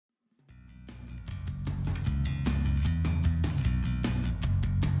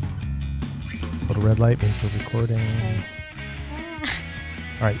Little red light means we're recording. Okay.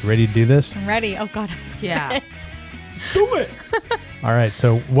 All right, you ready to do this? I'm ready. Oh, God, I'm scared. Yeah. Just do it. All right,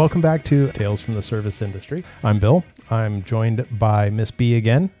 so welcome back to Tales from the Service Industry. I'm Bill. I'm joined by Miss B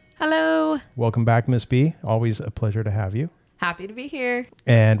again. Hello. Welcome back, Miss B. Always a pleasure to have you. Happy to be here.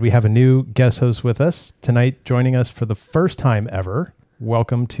 And we have a new guest host with us tonight, joining us for the first time ever.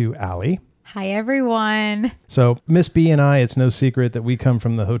 Welcome to Allie. Hi, everyone. So Miss B and I, it's no secret that we come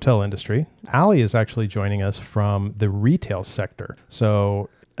from the hotel industry. Allie is actually joining us from the retail sector. So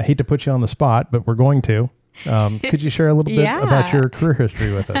I hate to put you on the spot, but we're going to. Could you share a little bit about your career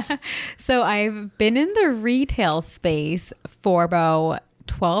history with us? So I've been in the retail space for about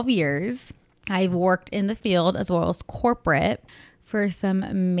 12 years. I've worked in the field as well as corporate for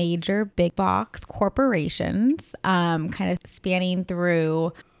some major big box corporations, kind of spanning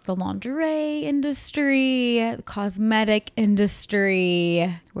through the lingerie industry, the cosmetic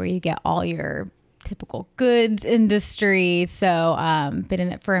industry, where you get all your typical goods industry. So been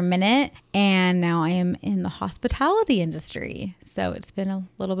in it for a minute, and now I am in the hospitality industry. So it's been a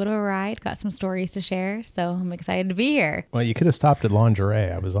little bit of a ride. Got some stories to share. So I'm excited to be here. Well, you could have stopped at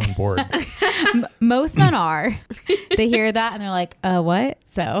lingerie. I was on board. Most men are. They hear that and they're like, what?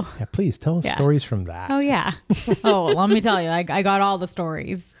 So yeah, please tell us stories from that. Oh, yeah. Oh, let me tell you, I got all the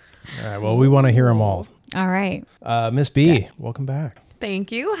stories. All right. Well, we want to hear them all. All right. Miss B, welcome back.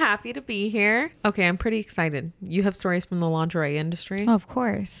 Thank you. Happy to be here. Okay, I'm pretty excited. You have stories from the lingerie industry? Oh, of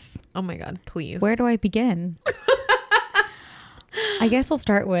course. Oh my God, please. Where do I begin? I guess I'll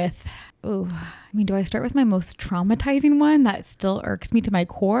start with, do I start with my most traumatizing one that still irks me to my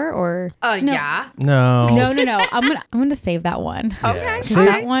core, or? No. Yeah. No. I'm gonna save that one. Okay. Yeah.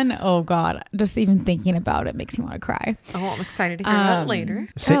 That one, oh God, just even thinking about it makes me want to cry. Oh, I'm excited to hear about it later.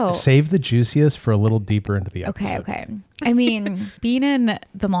 Save the juiciest for a little deeper into the episode. Okay. I mean, being in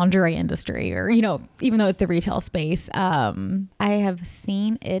the lingerie industry, or, even though it's the retail space, I have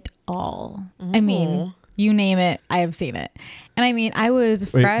seen it all. Ooh. I mean, you name it, I have seen it. And I mean, I was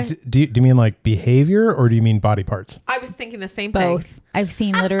fresh. Do you mean like behavior, or do you mean body parts? I was thinking the same thing. Both. I've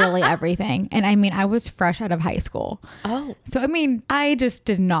seen literally everything. And I mean, I was fresh out of high school. Oh. So, I mean, I just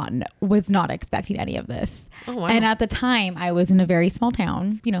was not expecting any of this. Oh, wow. And at the time, I was in a very small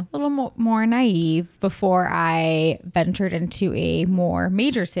town, a little more naive before I ventured into a more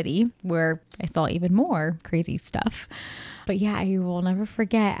major city where I saw even more crazy stuff. But yeah, I will never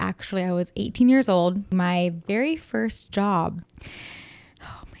forget. Actually, I was 18 years old. My very first job.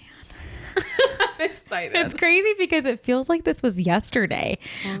 Oh, man. I'm excited. It's crazy because it feels like this was yesterday,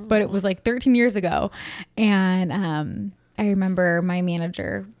 but it was like 13 years ago. And I remember my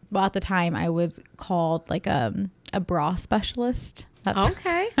manager, well, at the time I was called like a bra specialist.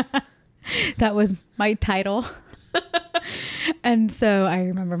 Okay. That was my title. And so I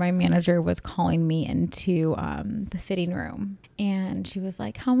remember my manager was calling me into the fitting room, and she was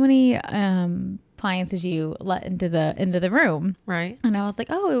like, how many clients did you let into the room? Right. And I was like,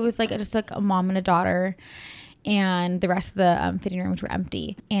 it was like just like a mom and a daughter, and the rest of the fitting rooms were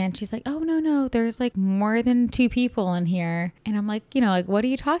empty. And she's like, oh, no, there's like more than 2 people in here. And I'm like, like, what are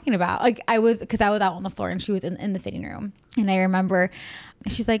you talking about? Like, because I was out on the floor and she was in the fitting room. And I remember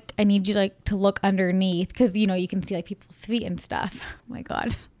she's like, I need you like to look underneath, because, you can see like people's feet and stuff. Oh my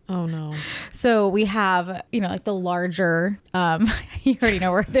God. Oh no. So we have, like the larger, you already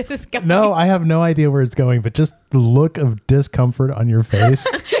know where this is going. No, I have no idea where it's going, but just the look of discomfort on your face.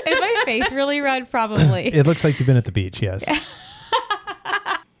 Is my face really red? Probably. It looks like you've been at the beach, yes.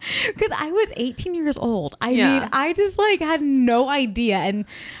 Because I was 18 years old. I mean, I just like had no idea. And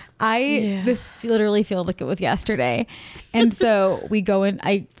this literally feels like it was yesterday. And so we go in,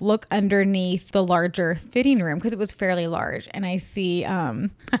 I look underneath the larger fitting room because it was fairly large. And I see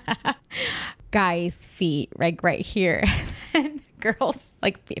guys' feet right here. And girls,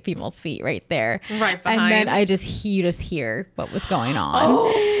 like females' feet right there. Right behind. And then you just hear what was going on.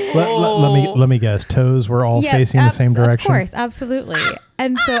 Oh. Let me guess. Toes were all facing the same direction? Of course, absolutely.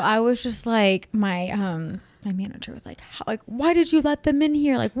 And so I was just like, my manager was like, why did you let them in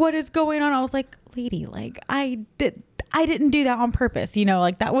here? Like, what is going on? I was like, lady, like I didn't do that on purpose.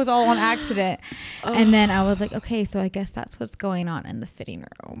 Like that was all on accident. And then I was like, okay, so I guess that's what's going on in the fitting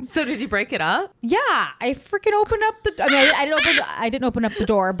room. So did you break it up? Yeah, I freaking opened up I didn't open up the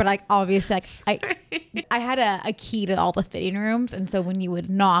door, but like obviously I had a key to all the fitting rooms. And so when you would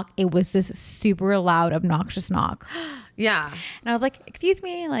knock, it was this super loud, obnoxious knock. Yeah. And I was like, excuse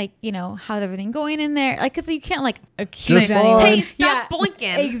me, like, how's everything going in there? Like, because you can't like accuse Just anyone. fine. Hey, stop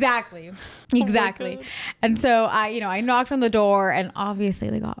blinking. Exactly. And so I knocked on the door, and obviously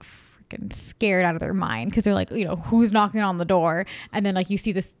they got freaking scared out of their mind because they're like, who's knocking on the door? And then like you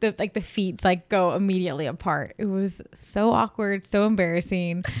see the feet like go immediately apart. It was so awkward, so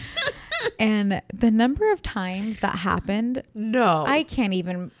embarrassing. And the number of times that happened, No. I can't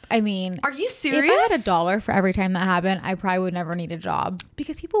even. I mean, Are you serious? if I had $1 for every time that happened, I probably would never need a job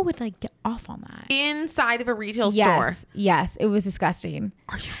because people would like get off on that. Inside of a retail store? Yes, it was disgusting.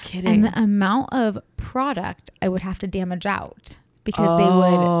 Are you kidding? And the amount of product I would have to damage out because they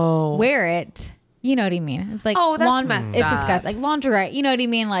would wear it. You know what I mean? It's like, Oh, that's messed it's up. disgusting. Like lingerie. You know what I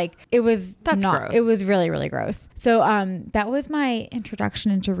mean? Like it was That's not, gross. it was really, really gross. So, that was my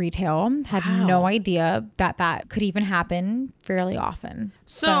introduction into retail. Had no idea that could even happen fairly often.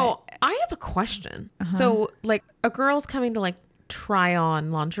 So I have a question. So like a girl's coming to like try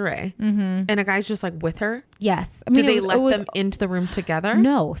on lingerie and a guy's just like with her. Yes. I Do mean, they let them into the room together?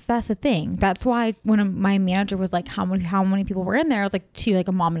 No, so that's the thing. That's why when my manager was like, how many people were in there? I was like, two, like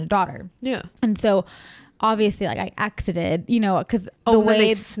a mom and a daughter. Yeah. And so obviously like I exited, because Oh, the when they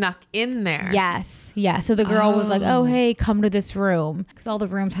way snuck in there. yes. Yeah. So the girl was like, oh, hey, come to this room. Because all the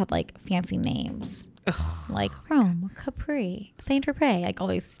rooms had like fancy names. Like Rome, Capri, Saint Tropez, like all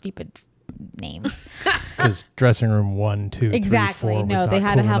these stupid names. Because dressing room 1, 2, 3, Exactly. 4 was No, not they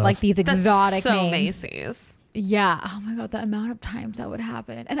had cool to have enough. like these That's exotic so names. Macy's. Yeah. Oh my God. The amount of times that would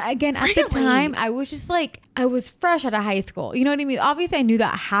happen. And again, at the Really? time, I was just like, I was fresh out of high school. You know what I mean? Obviously, I knew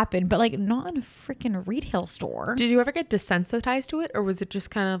that happened, but like not in a freaking retail store. Did you ever get desensitized to it, or was it just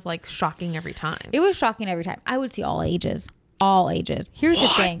kind of like shocking every time? It was shocking every time. I would see all ages. All ages. Here's the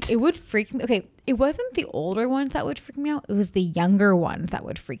thing. It would freak me. Okay. It wasn't the older ones that would freak me out. It was the younger ones that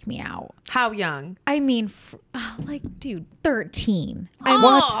would freak me out. How young? I mean, like, dude, 13.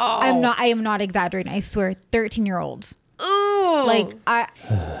 What? I am not exaggerating. I swear, 13-year-olds. Ooh. Like,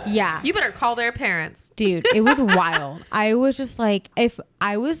 yeah. You better call their parents. Dude, it was wild. I was just like, if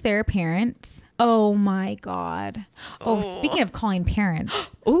I was their parents, oh my God. Oh, speaking of calling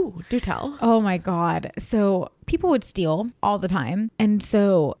parents. Ooh, do tell. Oh my God. So people would steal all the time. And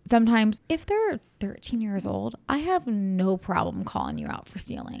so sometimes if they're 13 years old, I have no problem calling you out for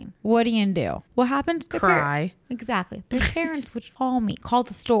stealing. What are you gonna do? What happens? Cry. Exactly. Their parents would call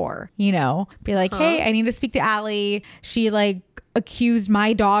the store, be like, hey, I need to speak to Allie. She like accused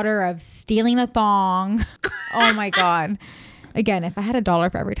my daughter of stealing a thong. Oh my God. Again, if I had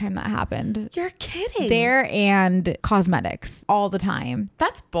 $1 for every time that happened. You're kidding. There and cosmetics all the time.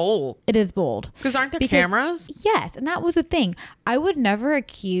 That's bold. It is bold. Because aren't there cameras? Yes. And that was the thing. I would never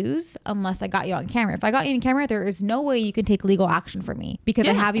accuse unless I got you on camera. If I got you on camera, there is no way you can take legal action for me because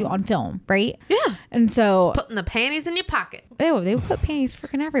I have you on film, right? Yeah. And so Putting the panties in your pocket. they put panties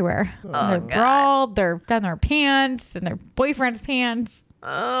freaking everywhere. They're brawled, they're down their pants and their boyfriend's pants.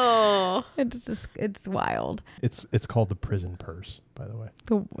 Oh. It's wild. It's called the prison purse, by the way.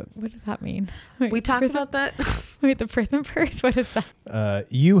 So what does that mean? Wait, We talked about that. Wait, the prison purse? What is that?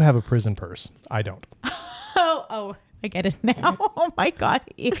 You have a prison purse. I don't. Oh, I get it now. Oh my God.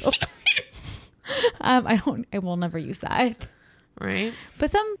 Ew. I will never use that. Right.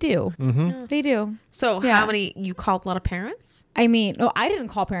 But some do. Mm-hmm. They do. So Yeah. how many, you called a lot of parents? I mean, no, I didn't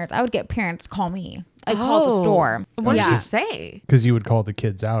call parents. I would get parents to call me. I called the Oh. store. What yeah. did you say? Because you would call the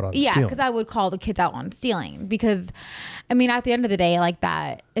kids out on Yeah, stealing. because I would call the kids out on stealing because, I mean, at the end of the day, like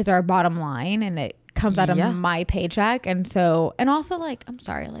that is our bottom line and it comes out of my paycheck. And so, and also like, I'm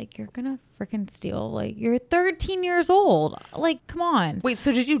sorry, like you're going to freaking steal. Like you're 13 years old. Like, come on. Wait,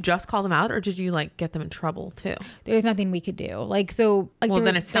 so did you just call them out or did you like get them in trouble too? There's nothing we could do. Like, so. Like, Well,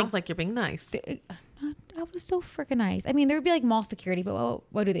 then it sounds like you're being nice. I was so freaking nice. I mean, there would be like mall security, but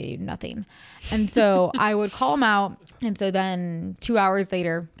what do they do? Nothing. And so I would call them out. And so then 2 hours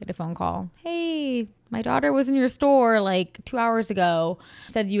later, get a phone call. Hey, my daughter was in your store like 2 hours ago.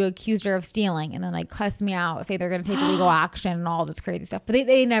 Said you accused her of stealing and then like cussed me out, say they're going to take legal action and all this crazy stuff. But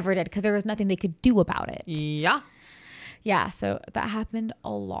they never did because there was nothing they could do about it. Yeah. Yeah. So that happened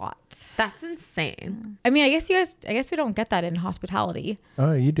a lot. That's insane. I mean, I guess we don't get that in hospitality.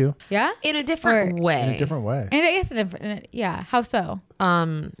 Oh, you do. Yeah. In a different way. In a different way. And I guess yeah. How so?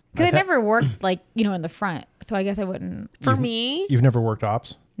 Because I I've never worked like, in the front. So I guess I wouldn't. For me, You've never worked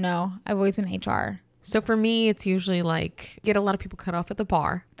ops? No, I've always been HR. so for me, it's usually like get a lot of people cut off at the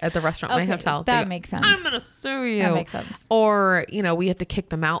bar, at the restaurant, my Okay, hotel. that They go, makes sense. I'm going to sue you. That makes sense. Or, we have to kick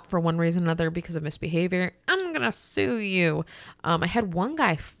them out for one reason or another because of misbehavior. I'm going going to sue you. I had one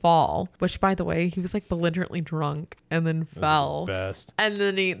guy fall, which by the way, he was like belligerently drunk and then fell. Best. And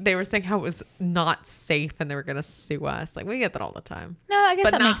then they were saying how it was not safe and they were going to sue us. Like we get that all the time. No, I guess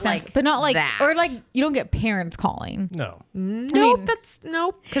But that not makes sense. like But not like, that. or like you don't get parents calling. No. Nope,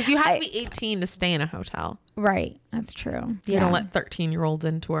 because you have to be 18 to stay in a hotel. Right. That's true. You don't let 13-year-olds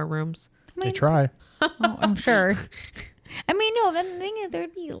into our rooms. They try. Oh, I'm sure. I mean, no, the thing is,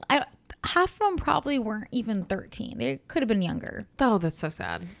 there'd be half of them probably weren't even 13. They could have been younger. Oh, that's so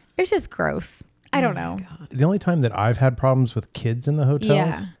sad. It's just gross. I don't know. The only time that I've had problems with kids in the hotels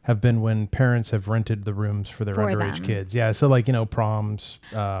Yeah. have been when parents have rented the rooms for their underage them. kids. Yeah. So like, proms,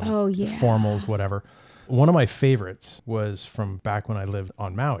 formals, whatever. One of my favorites was from back when I lived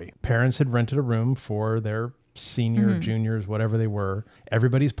on Maui. Parents had rented a room for their senior, juniors, whatever they were.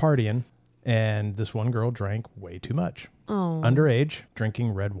 Everybody's partying. And this one girl drank way too much. Oh. Underage,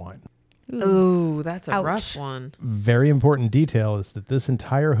 drinking red wine. Ooh, that's a Ouch. rough one. Very important detail is that this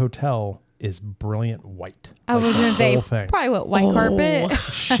entire hotel is brilliant white. I was going to say, whole thing. probably what, white carpet?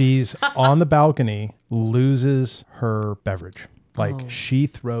 She's on the balcony, loses her beverage. Like she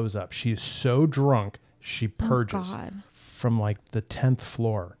throws up. She's so drunk, she purges God. from like the 10th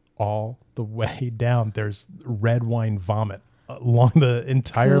floor all the way down. There's red wine vomit along the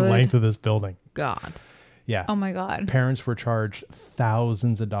entire Good. length of this building. God. Yeah. Oh my God. Parents were charged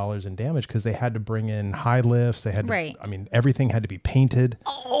thousands of dollars in damage because they had to bring in high lifts. They had to, Right. I mean, everything had to be painted.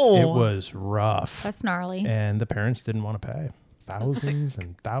 Oh. It was rough. That's gnarly. And the parents didn't want to pay thousands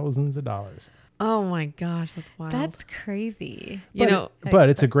and thousands of dollars. Oh my gosh, that's wild. That's crazy. But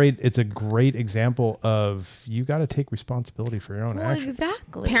it's a great example of you got to take responsibility for your own Well, actions.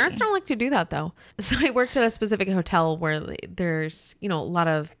 exactly. Parents don't like to do that though. So I worked at a specific hotel where there's, a lot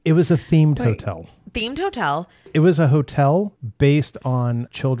of It was a themed hotel. themed hotel. It was a hotel based on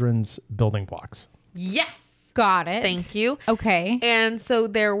children's building blocks. Yes. Got it. Thank you. Okay. And so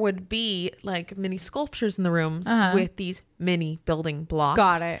there would be like mini sculptures in the rooms with these mini building blocks.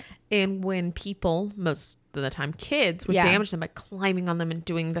 Got it. And when people, most of the time kids, would Yeah. damage them by climbing on them and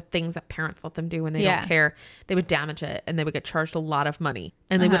doing the things that parents let them do when they Yeah. don't care, they would damage it and they would get charged a lot of money.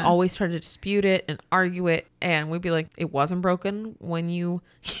 And they would always try to dispute it and argue it. And we'd be like, it wasn't broken when you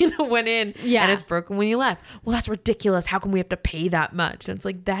went in. Yeah. And it's broken when you left. Well, that's ridiculous. How come we have to pay that much? And it's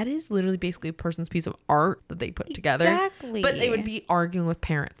like, that is literally basically a person's piece of art that they put together. Exactly. But they would be arguing with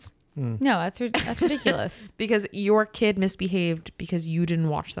parents No, that's ridiculous. because your kid misbehaved because you didn't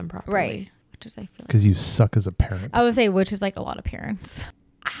watch them properly. Right. Which is, I feel like, Because you suck as a parent. I would say, which is like a lot of parents.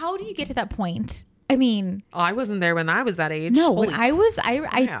 How do you get to that point? I mean, I wasn't there when I was that age. no, when Holy I was, I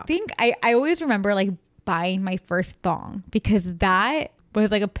crap. think I always remember like buying my first thong because that was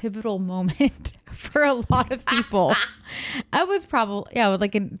like a pivotal moment for a lot of people. I was I was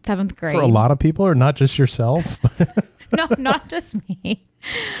like in 7th grade. For a lot of people, or not just yourself? No, not just me.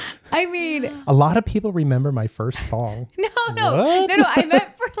 I mean, A lot of people remember my first thong. no. What? No, I meant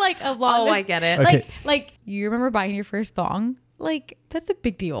for like a lot Oh, of, I get it. Okay. like you remember buying your first thong? Like that's a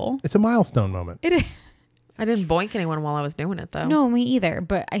big deal. It's a milestone moment. It is. I didn't boink anyone while I was doing it though. No, me either.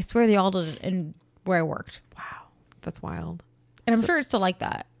 But I swear they all did it in where I worked. Wow. That's wild. And I'm sure it's still like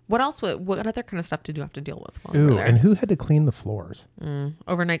that. What else? What other kind of stuff did you have to deal with while you Ooh, were there? and who had to clean the floors?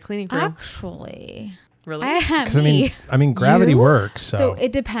 Overnight cleaning crew. Actually, Really? Because I mean, gravity You? works. So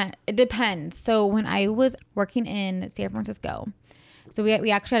it depends. So when I was working in San Francisco, so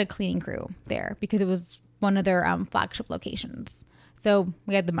we actually had a cleaning crew there because it was one of their flagship locations. So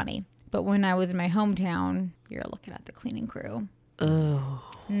we had the money. But when I was in my hometown, you're looking at the cleaning crew. Oh.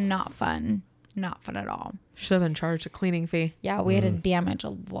 Not fun. Not fun at all. Should have been charged a cleaning fee. Yeah, we had to damage a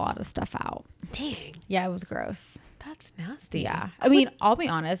lot of stuff out. Dang. Yeah, it was gross. That's nasty. Yeah. I mean, I'll be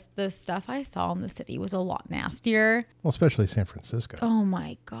honest, the stuff I saw in the city was a lot nastier. well, especially San Francisco. Oh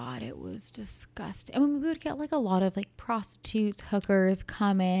my God, it was disgusting. I mean, we would get like a lot of like prostitutes, hookers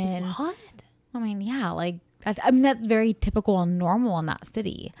come in. What? I mean, yeah, like that's very typical and normal in that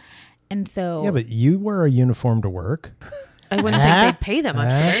city. And so Yeah, but you wear a uniform to work. I wouldn't think they'd pay that much for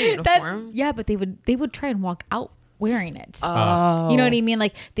their that's, uniform. yeah, but they would try and walk out wearing it. Oh. You know what I mean?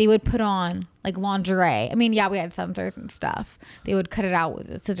 Like they would put on like lingerie. I mean, yeah, we had sensors and stuff. They would cut it out with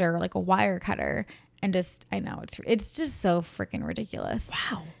a scissor or like a wire cutter and just, I know it's just so freaking ridiculous.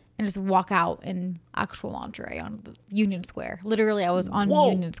 Wow. And just walk out in actual lingerie on the Union Square. Literally, I was on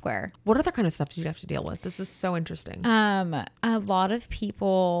Union Square. What other kind of stuff did you have to deal with? This is so interesting. A lot of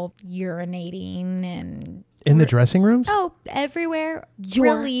people urinating and In the dressing rooms? everywhere,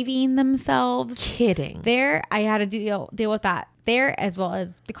 You're relieving themselves. Kidding. There, I had to deal with that there as well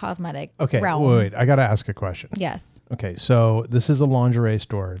as the cosmetic Okay, realm. wait. I got to ask a question. Yes. Okay, so this is a lingerie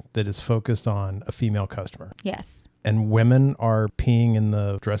store that is focused on a female customer. Yes. And women are peeing in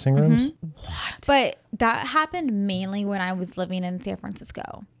the dressing rooms? What? But that happened mainly when I was living in San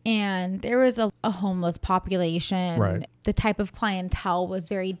Francisco. And there was a homeless population. Right. The type of clientele was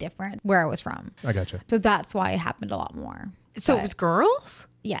very different where I was from. I gotcha. So that's why it happened a lot more. So But it was girls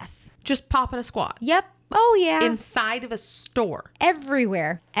yes. just popping a squat Yep. Oh, yeah. inside of a store.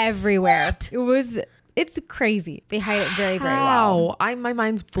 Everywhere. It's crazy. They hide it very, very Wow. well. My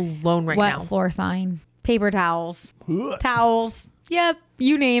mind's blown right Wet now. floor sign, paper towels, towels. Yep.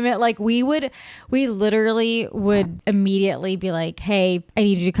 You name it. Like we literally would immediately be like, hey, I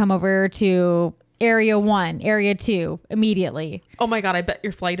need you to come over to area 1, area 2 immediately. Oh my God, I bet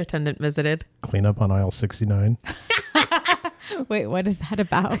your flight attendant visited. Clean up on aisle 69. Wait, what is that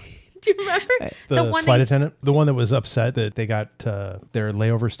about? Do you remember? The one flight they- attendant, the one that was upset that they got their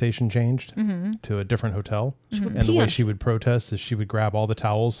layover station changed to a different hotel. And the pee way on- she would protest is she would grab all the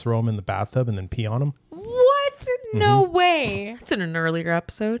towels, throw them in the bathtub, and then pee on them. What? No way. It's in an earlier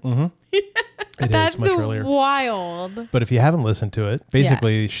episode. It That's is much earlier. wild. But if you haven't listened to it,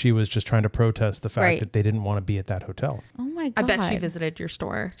 basically she was just trying to protest the fact Right. that they didn't want to be at that hotel. Oh my I God. bet she visited your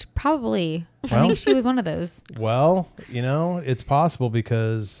store. Probably. I Well- think she was one of those. Well, it's possible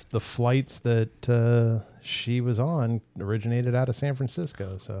because the flights that she was on originated out of San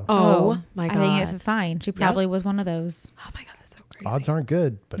Francisco. So Oh, my God. I think it's a sign. She probably was one of those. Oh my God, that's so crazy. odds aren't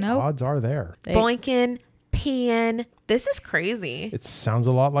good, but Nope. odds are there. Boinking, peeing. This is crazy. It sounds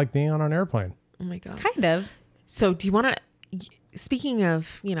a lot like being on an airplane. Oh my God. Kind of. So do you want to, speaking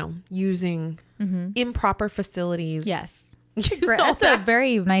of, using improper facilities. Yes. You know That's a that-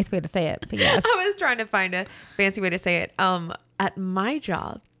 very nice way to say it. But yes. I was trying to find a fancy way to say it. At my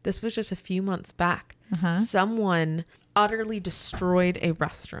job, this was just a few months back, someone utterly destroyed a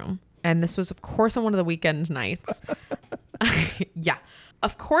restroom. And this was, of course, on one of the weekend nights. Yeah.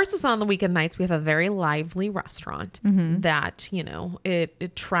 Of course, it was on the weekend nights. We have a very lively restaurant that, it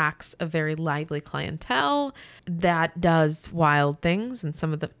attracts a very lively clientele that does wild things, and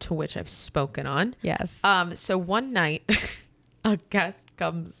some of the to which I've spoken on. Yes. So one night, a guest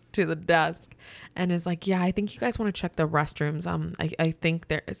comes to the desk and is like, yeah, I think you guys want to check the restrooms. I think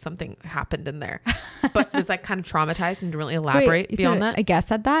there is something happened in there, but was like kind of traumatized and didn't really elaborate Wait, beyond so that. I guess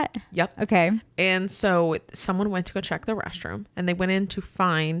said that. Yep. Okay. And so someone went to go check the restroom, and they went in to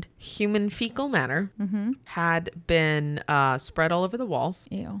find human fecal matter had been spread all over the walls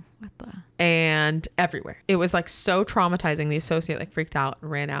Ew. What the? and everywhere. It was like so traumatizing. The associate like freaked out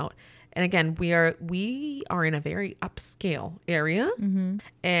and ran out. And again, we are in a very upscale area,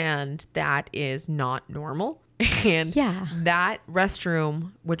 and that is not normal. And Yeah. that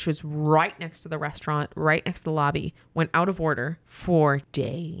restroom, which was right next to the restaurant, right next to the lobby, went out of order for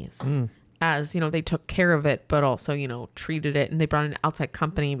days. As, they took care of it, but also, treated it, and they brought in an outside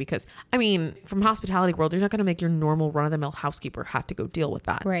company because, from hospitality world, you're not going to make your normal run-of-the-mill housekeeper have to go deal with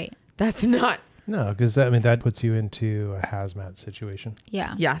that. Right. That's not. No, because that puts you into a hazmat situation.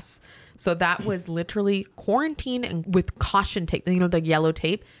 Yeah. Yes. So that was literally quarantine and with caution tape, the yellow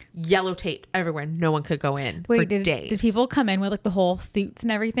tape everywhere. No one could go in for days. Did people come in with like the whole suits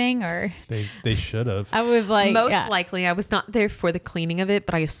and everything, or? They should have. I was like, Most yeah. likely, I was not there for the cleaning of it,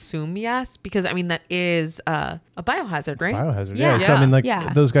 but I assume yes, because that is a biohazard, right? Biohazard. Yeah. Yeah. So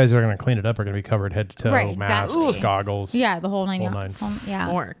Yeah. those guys that are going to clean it up are going to be covered head to toe, Right, masks, exactly. goggles. Yeah, the whole nine. Whole nine. Yeah.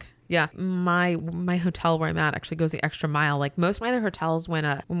 Orc. Yeah, my hotel where I'm at actually goes the extra mile. Like most of my other hotels,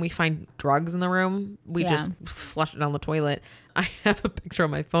 when we find drugs in the room, we Yeah. just flush it down the toilet. I have a picture on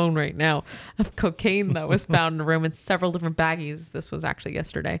my phone right now of cocaine that was found in the room in several different baggies. This was actually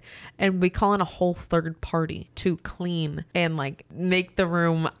yesterday, and we call in a whole third party to clean and like make the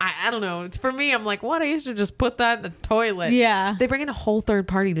room. I don't know. It's for me. I'm like, what? I used to just put that in the toilet. Yeah. They bring in a whole third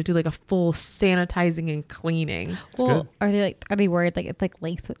party to do like a full sanitizing and cleaning. Well, good. are they worried like it's like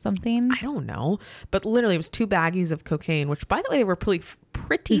laced with something? I don't know, but literally it was 2 baggies of cocaine, which by the way, they were pretty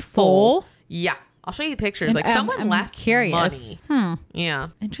full? full. Yeah. I'll show you the pictures. And, Like someone I'm left curious. money. Yeah.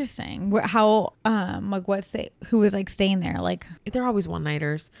 Interesting. How like who was like staying there? Like, They're always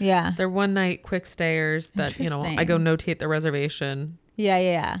one-nighters. yeah. They're one night quick stayers that, I Interesting. go notate the reservation.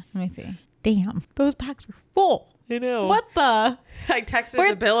 Yeah. Let me see. Damn, those bags were full. I know. What the? I texted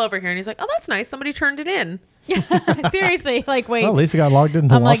Where- the bill over here and he's like, oh, that's nice. Somebody turned it in. Seriously, like wait. Well, at least it got logged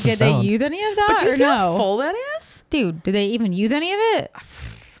into I'm like, lost and did they found. use any of that But you or see how no? full that is? Dude, did they even use any of it?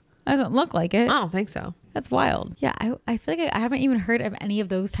 Doesn't look like it. I don't think so. That's wild. Yeah, I feel like I haven't even heard of any of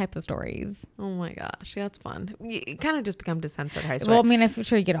those type of stories. Oh my gosh. Yeah, that's fun. You kind of just become desensitized. Well, I mean, I'm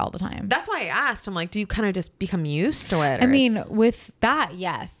sure you get it all the time. That's why I asked. I'm like, do you kind of just become used to it? I mean, with that,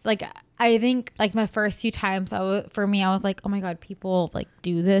 yes. Like, I think like my first few times for me, I was like, oh my God, people like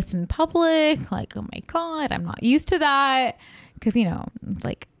do this in public. Like, oh my God, I'm not used to that. Cause it's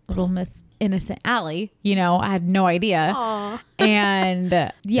like little Miss Innocent Allie, I had no idea. Aww. And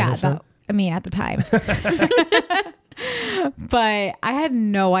at the time, but I had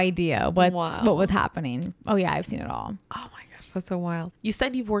no idea what was happening. Oh yeah. I've seen it all. Oh my gosh. That's so wild. You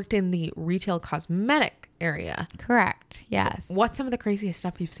said you've worked in the retail cosmetic area. Correct. Yes. What's some of the craziest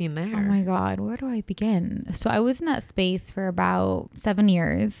stuff you've seen there? Oh my God. Where do I begin? So I was in that space for about 7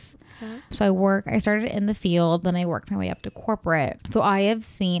 years. So I started in the field, then I worked my way up to corporate. So I have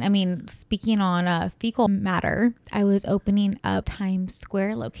seen, speaking on fecal matter, I was opening up Times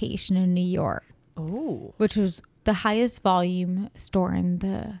Square location in New York. Oh. Which was the highest volume store in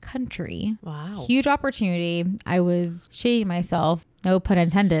the country. Wow. Huge opportunity. I was shitting myself, no pun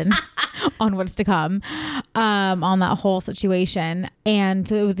intended, on what's to come, on that whole situation. And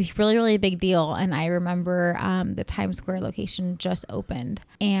so it was a really, really big deal. And I remember the Times Square location just opened.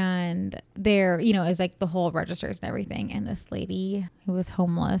 And there, it was like the whole registers and everything. And this lady who was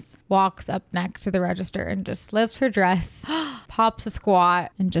homeless walks up next to the register and just lifts her dress, pops a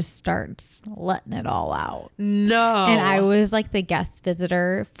squat, and just starts letting it all out. No. And I was like the guest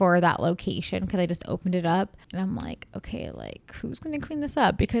visitor for that location because I just opened it up. And I'm like, okay, like who's going to clean this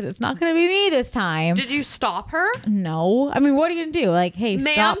up? Because it's not going to be me this time. Did you stop her? No. I mean, what are you going to do? Like, hey,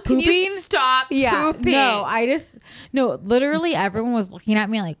 ma'am, stop pooping? can you stop pooping? No, literally everyone was looking at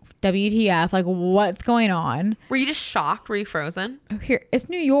me like, WTF, like what's going on? Were you just shocked? Were you frozen? Here, it's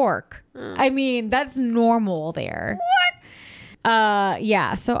New York. I mean, that's normal there. What?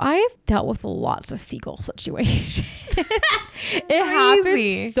 Yeah, so I've dealt with lots of fecal situations. It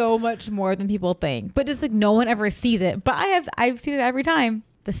happens so much more than people think, but just like no one ever sees it. But I've seen it every time.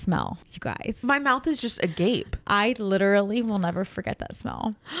 The smell, you guys. My mouth is just agape. I literally will never forget that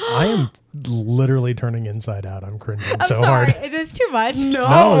smell. I am literally turning inside out. I'm cringing I'm so sorry. hard. Is this too much?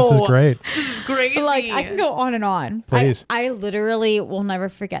 No, this is great. This is crazy. Like I can go on and on. Please. I literally will never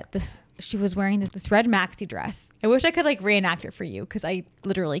forget this. She was wearing this red maxi dress. I wish I could like reenact it for you because I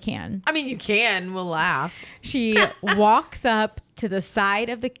literally can. I mean, you can. We'll laugh. She walks up to the side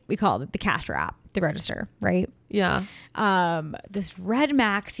of we call it the cash wrap, the register, right? Yeah. This red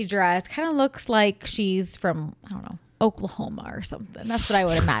maxi dress kind of looks like she's from, I don't know, Oklahoma or something. That's what I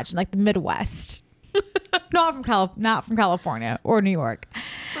would imagine, like the Midwest. not from California or New York.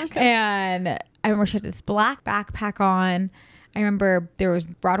 Okay. And I remember she had this black backpack on. I remember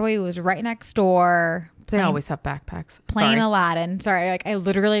Broadway was right next door. They always have backpacks. Playing Aladdin. Sorry, like I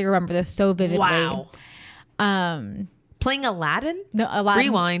literally remember this so vividly. Wow. Playing Aladdin? No, Aladdin.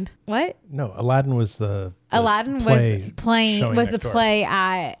 Rewind. What? No, Aladdin was the Aladdin play was the play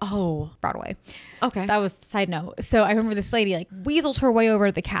at Broadway. Okay. That was side note. So I remember this lady like weasels her way over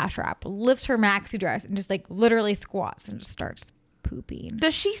to the cash wrap, lifts her maxi dress, and just like literally squats and just starts pooping.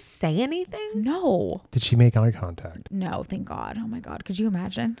 Does she say anything? No. Did she make eye contact? No, thank God. Oh my God. Could you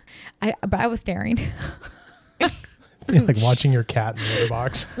imagine? But I was staring. Like watching your cat in the litter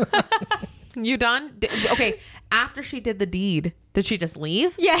box. You done? Okay. After she did the deed, did she just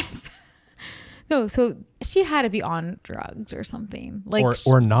leave? Yes. No, so she had to be on drugs or something. Like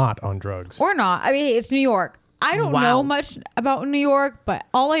or not on drugs. Or not. I mean, it's New York. I don't know much about New York, but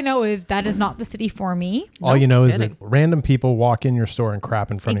all I know is that is not the city for me. All you know is that random people walk in your store and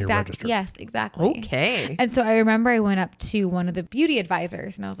crap in front of your register. Yes, exactly. Okay. And so I remember I went up to one of the beauty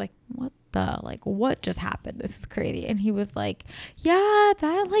advisors and I was like, what just happened? This is crazy. And he was like, yeah,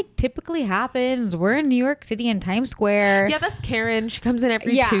 that like typically happens. We're in New York City in Times Square. Yeah, that's Karen. She comes in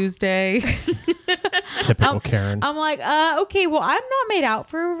every Tuesday. Typical Karen. I'm like, okay, well, I'm not made out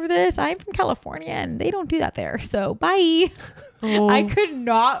for this. I'm from California and they don't do that there. So bye. I could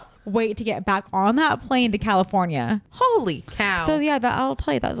not wait to get back on that plane to California. Holy cow. So yeah, I'll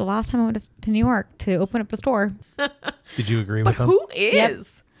tell you, that was the last time I went to New York to open up a store. Did you agree with them? Who is? Yep.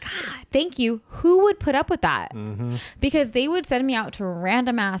 God, thank you. Who would put up with that? Mm-hmm. Because they would send me out to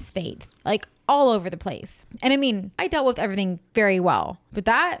random ass states, like all over the place. And I mean, I dealt with everything very well. But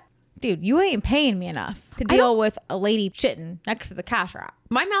that, dude, you ain't paying me enough to deal with a lady shitting next to the cash wrap.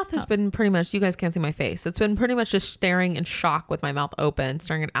 My mouth has been pretty much, you guys can't see my face. It's been pretty much just staring in shock with my mouth open,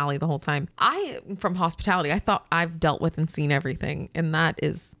 staring at Allie the whole time. From hospitality, I thought I've dealt with and seen everything. And that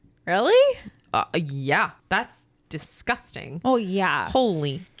is... Really? Yeah, that's disgusting. Oh yeah.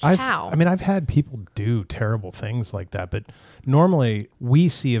 Holy I've cow. had people do terrible things like that, but normally we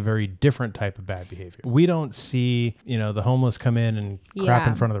see a very different type of bad behavior. We don't see, the homeless come in and crap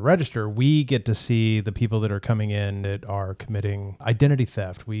in front of the register. We get to see the people that are coming in that are committing identity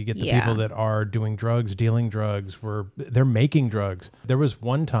theft. We get the people that are doing drugs, dealing drugs, they're making drugs. There was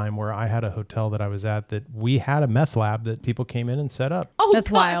one time where I had a hotel that I was at that we had a meth lab that people came in and set up. Oh, That's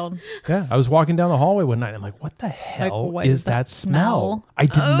God. wild. Yeah, I was walking down the hallway one night and I'm like, what the hell what is is that that smell? smell? I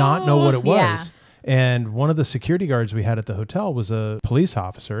did not know what it was. Yeah. And one of the security guards we had at the hotel was a police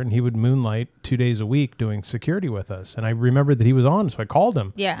officer, and he would moonlight 2 days a week doing security with us. And I remembered that he was on, so I called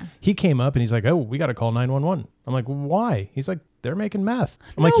him. Yeah. He came up and he's like, oh, we got to call 911. I'm like, why? He's like, they're making meth.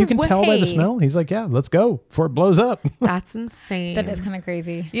 I'm like, No you can tell by the way. smell? He's like, yeah, let's go before it blows up. That's insane. That is kind of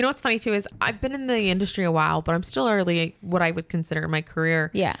crazy. You know what's funny too is I've been in the industry a while, but I'm still early what I would consider my career.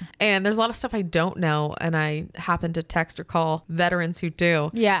 Yeah. And there's a lot of stuff I don't know, and I happen to text or call veterans who do.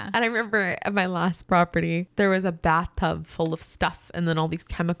 Yeah. And I remember at my last property, there was a bathtub full of stuff and then all these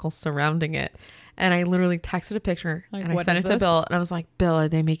chemicals surrounding it. And I literally texted a picture Like, and I what sent is it to this? Bill, and I was like, Bill, are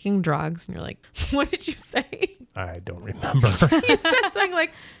they making drugs? And you're like, what did you say? I don't remember. You said something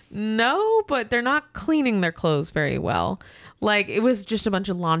like, no, but they're not cleaning their clothes very well. Like, it was just a bunch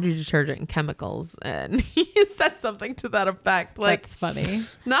of laundry detergent and chemicals. And he said something to that effect. Like, That's funny.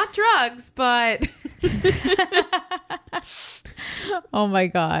 not drugs, but. Oh my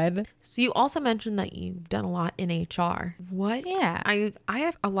God. So you also mentioned that you've done a lot in HR. What? Yeah. I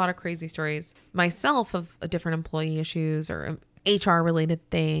have a lot of crazy stories myself of different employee issues or HR related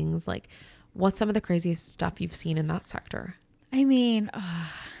things. Like, what's some of the craziest stuff you've seen in that sector? I mean,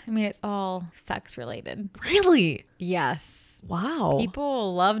 it's all sex related. Really? Yes. Wow.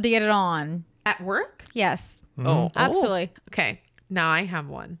 People love to get it on. At work? Yes. Oh, Absolutely. Okay. Now I have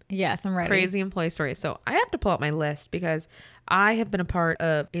one. Yes, I'm ready. Crazy employee story. So I have to pull up my list because I have been a part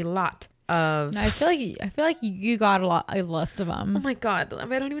of a lot of. No, I feel like you got a list of them. Oh my God. I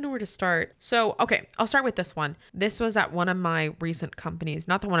don't even know where to start. So, okay, I'll start with this one. This was at one of my recent companies,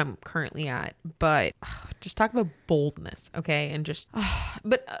 not the one I'm currently at, but just talk about boldness. Okay. And just,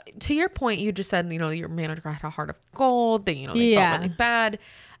 but to your point, you just said, your manager had a heart of gold. They felt really bad.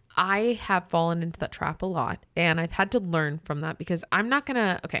 I have fallen into that trap a lot, and I've had to learn from that because I'm not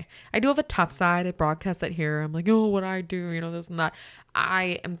gonna. Okay, I do have a tough side. I broadcast that here. I'm like, oh, what I do, this and that.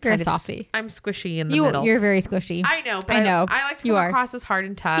 I am You're kind of softy. I'm squishy in the middle. You're very squishy. I know, but I know. I like to You come are. across as hard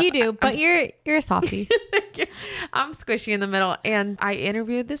and tough. You do, but you're a softy. Thank you. I'm squishy in the middle. And I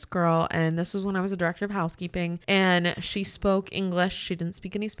interviewed this girl, and this was when I was a director of housekeeping, and she spoke English. She didn't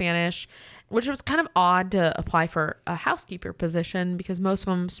speak any Spanish, which was kind of odd to apply for a housekeeper position because most of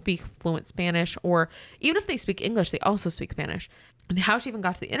them speak fluent Spanish, or even if they speak English, they also speak Spanish. And how she even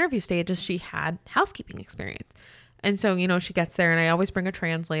got to the interview stage is she had housekeeping experience. And so, she gets there, and I always bring a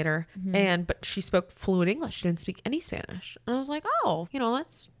translator, but she spoke fluent English. She didn't speak any Spanish. And I was like, oh,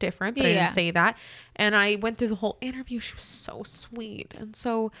 that's different, but I didn't say that. And I went through the whole interview. She was so sweet and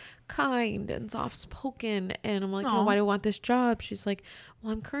so kind and soft-spoken. And I'm like, oh, why do I want this job? She's like,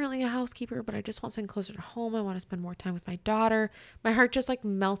 well, I'm currently a housekeeper, but I just want something closer to home. I want to spend more time with my daughter. My heart just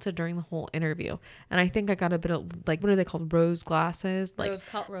melted during the whole interview. And I think I got a bit of what are they called? Rose glasses?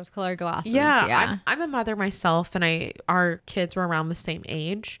 Rose colored glasses. Yeah. I'm a mother myself, and our kids were around the same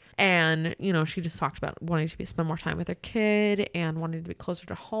age. And, she just talked about wanting to spend more time with her kid and wanting to be closer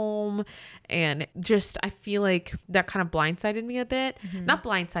to home. And just, I feel like that kind of blindsided me a bit. Not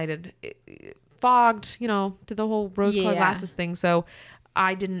blindsided, fogged, to the whole rose colored glasses thing. So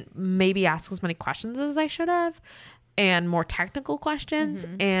I didn't maybe ask as many questions as I should have, and more technical questions.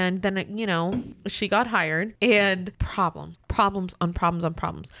 And then, she got hired, and problems on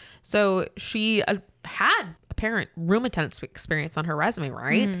problems. So she had apparent room attendant experience on her resume,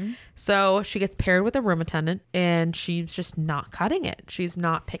 right? So she gets paired with a room attendant, and she's just not cutting it. She's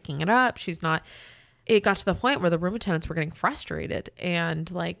not picking it up. It got to the point where the room attendants were getting frustrated, and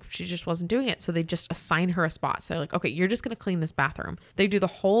she just wasn't doing it. So they just assign her a spot. So they're like, okay, you're just going to clean this bathroom. They do the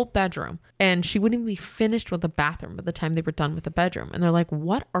whole bedroom, and she wouldn't even be finished with the bathroom by the time they were done with the bedroom. And they're like,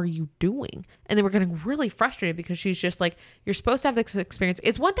 what are you doing? And they were getting really frustrated because she's just like, you're supposed to have this experience.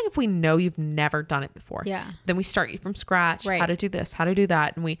 It's one thing if we know you've never done it before. Yeah. Then we start you from scratch, how to do this, how to do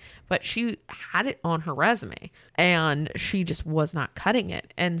that. But she had it on her resume. and she just was not cutting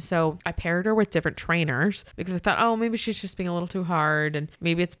it. And so I paired her with different trainers because I thought, oh, maybe she's just being a little too hard and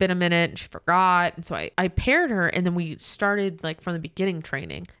maybe it's been a minute and she forgot. And so I paired her, and then we started like from the beginning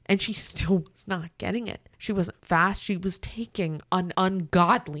training, and she still was not getting it. She wasn't fast. She was taking an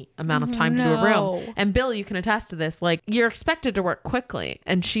ungodly amount of time to do a room. And Bill, you can attest to this. Like, you're expected to work quickly,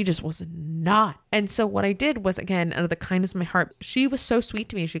 and she just was not. And so what I did was, again, out of the kindness of my heart, she was so sweet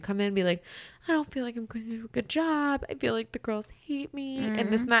to me. She'd come in and be like, I don't feel like I'm going to do a good job. I feel like the girls hate me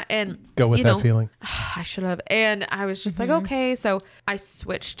and this and that. And Go with that feeling. I should have. And I was just like, okay. So I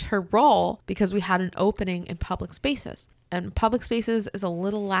switched her role because we had an opening in public spaces. And public spaces is a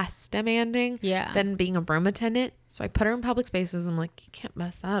little less demanding than being a room attendant. So I put her in public spaces. I'm like, you can't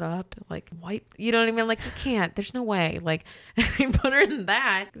mess that up. Like, white, you know what I mean? Like, you can't. There's no way. Like, I put her in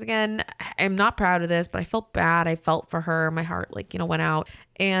that. Because again, I'm not proud of this, but I felt bad. I felt for her. My heart, like, went out.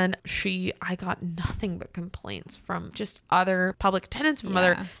 And I got nothing but complaints from just other public attendants, from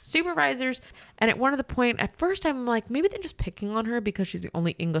other supervisors. And at one of the point, at first, I'm like, maybe they're just picking on her because she's the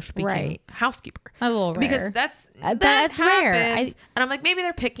only English speaking housekeeper. A little rare. Because that's rare. And I'm like, maybe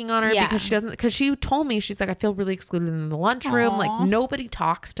they're picking on her because because she told me, she's like, I feel really excluded in the lunchroom. Like, nobody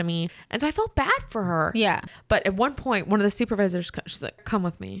talks to me. And so I felt bad for her. Yeah. But at one point, one of the supervisors, she's like, come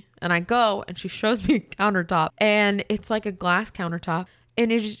with me. And I go, and she shows me a countertop, and it's like a glass countertop. And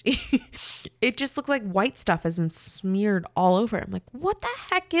it just looks like white stuff has been smeared all over it. I'm like, what the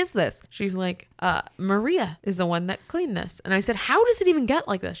heck is this? She's like, Maria is the one that cleaned this. And I said, how does it even get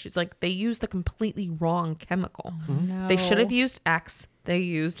like this? She's like, they used the completely wrong chemical. No. They should have used X. They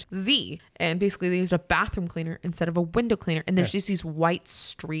used Z. And basically they used a bathroom cleaner instead of a window cleaner. And there's just these white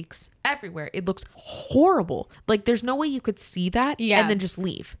streaks everywhere. It looks horrible. Like, there's no way you could see that and then just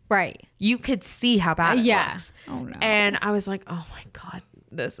leave. Right. You could see how bad it looks. Oh, no. And I was like, oh my God,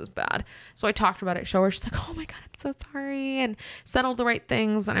 this is bad. So I talked about it, show her. She's like, oh my God, I'm so sorry. And said all the right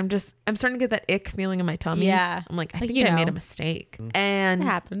things. And I'm starting to get that ick feeling in my tummy. Yeah. I'm like, I think I made a mistake. And it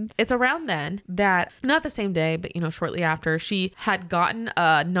happens. It's around then that, not the same day, but shortly after, she had gotten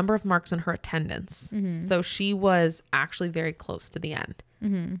a number of marks in her attendance. So she was actually very close to the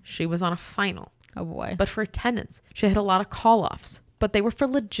end. She was on a final. Oh boy. But for attendance, she had a lot of call-offs. But they were for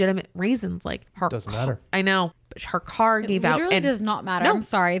legitimate reasons. Like, her Doesn't matter. I know. But her car gave out. It literally does not matter. No. I'm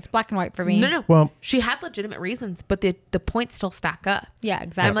sorry. It's black and white for me. No. Well, she had legitimate reasons, but the points still stack up. Yeah,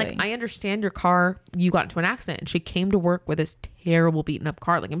 exactly. I'm like, I understand your car, you got into an accident, and she came to work with this terrible beaten up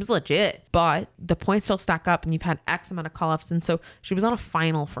car. Like, it was legit, but the points still stack up, and you've had X amount of call-offs. And so she was on a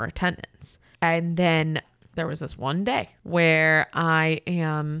final for attendance. And then there was this one day where I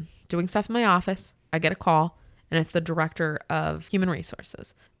am doing stuff in my office. I get a call. And it's the director of human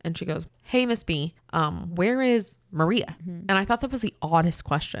resources. And she goes, hey, Miss B, where is Maria? And I thought that was the oddest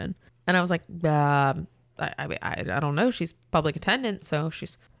question. And I was like, I don't know. She's public attendant, so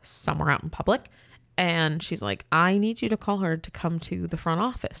she's somewhere out in public. And she's like, I need you to call her to come to the front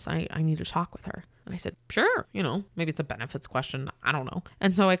office. I need to talk with her. And I said, sure. Maybe it's a benefits question. I don't know.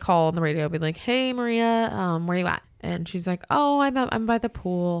 And so I call on the radio, be like, hey, Maria, where you at? And she's like, oh, I'm by the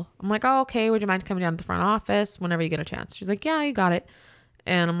pool. I'm like, oh, okay. Would you mind coming down to the front office whenever you get a chance? She's like, yeah, you got it.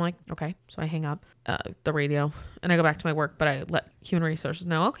 And I'm like, okay. So I hang up the radio and I go back to my work, but I let human resources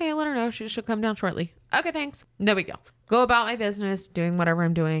know, okay, let her know. She should come down shortly. Okay, thanks. No big deal. Go about my business, doing whatever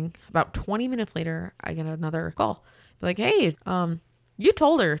I'm doing. About 20 minutes later, I get another call. Be like, hey, you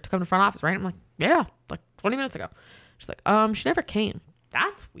told her to come to front office, right? I'm like, yeah, like 20 minutes ago. She's like, she never came.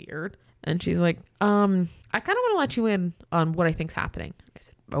 That's weird. And she's like, I kind of want to let you in on what I think's happening. I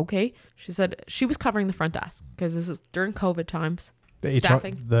said, okay. She said she was covering the front desk because this is during COVID times.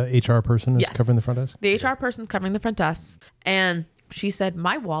 The HR person is covering the front desk? The HR person's covering the front desk. And she said,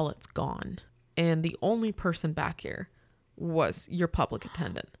 my wallet's gone. And the only person back here was your public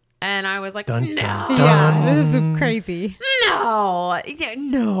attendant. And I was like, no. Yeah, this is crazy. No. Yeah,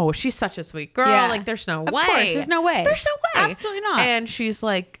 no. She's such a sweet girl. Yeah. Like, there's no way. Of course, there's no way. There's no way. Absolutely not. And she's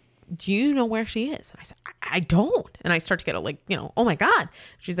like, do you know where she is? And I said, I don't. And I start to get oh my God.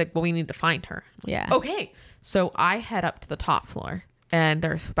 She's like, well, we need to find her. Yeah. Okay. So I head up to the top floor. And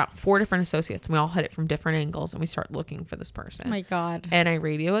there's about 4 different associates. And we all hit it from different angles. And we start looking for this person. Oh my God. And I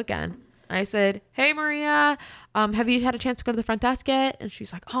radio again. I said, hey, Maria, have you had a chance to go to the front desk yet? And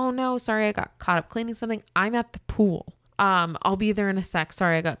she's like, oh, no, sorry. I got caught up cleaning something. I'm at the pool. I'll be there in a sec.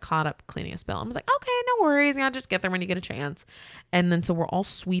 Sorry, I got caught up cleaning a spill. I was like, okay, no worries. Yeah, just get there when you get a chance. And then so we're all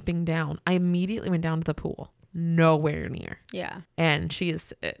sweeping down. I immediately went down to the pool. Nowhere near. Yeah. And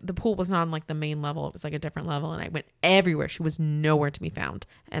the pool was not on like the main level. It was like a different level. And I went everywhere. She was nowhere to be found.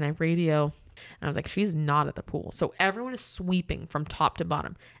 And I radio and I was like, she's not at the pool. So everyone is sweeping from top to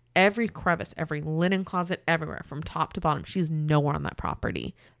bottom. every crevice, every linen closet, everywhere from top to bottom. She's nowhere on that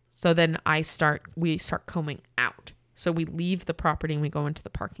property. So then we start combing out. So we leave the property and we go into the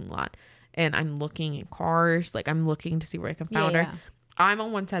parking lot, and I'm looking in cars. Like, I'm looking to see where I can find her. I'm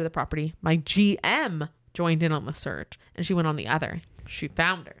on one side of the property. My GM joined in on the search, and she went on the other. She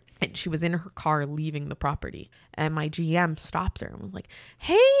found her, and she was in her car leaving the property. And my GM stops her and was like,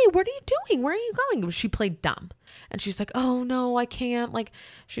 "Hey, what are you doing? Where are you going?" She played dumb. And she's like, "Oh no, I can't." Like,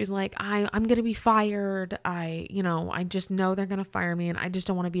 she's like, I'm going to be fired. I just know they're going to fire me, and I just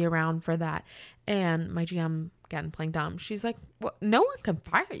don't want to be around for that. And my GM, again, playing dumb. She's like, "Well, no one can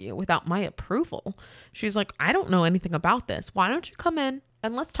fire you without my approval." She's like, "I don't know anything about this. Why don't you come in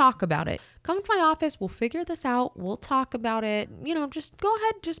and let's talk about it? Come to my office. We'll figure this out. We'll talk about it. Just go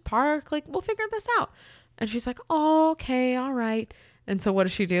ahead, just park. Like, we'll figure this out." And she's like, "Oh, okay, all right." And so what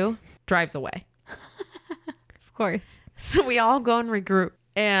does she do? Drives away. Of course. So we all go and regroup.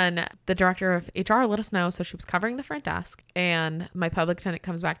 And the director of HR let us know. So she was covering the front desk, and my public attendant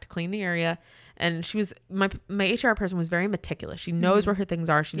comes back to clean the area. And she was, my HR person was very meticulous. She knows where her things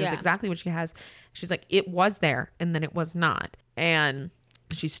are. She knows exactly what she has. She's like, it was there, and then it was not. And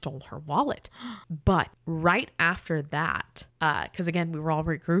she stole her wallet. But right after that, because again, we were all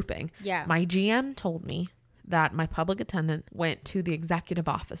regrouping. Yeah. My GM told me that my public attendant went to the executive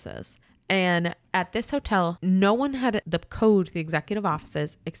offices. And at this hotel, no one had the code to the executive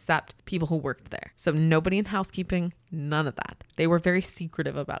offices except people who worked there. So nobody in housekeeping, none of that. They were very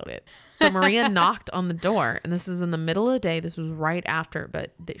secretive about it. So Maria knocked on the door, and this is in the middle of the day. This was right after,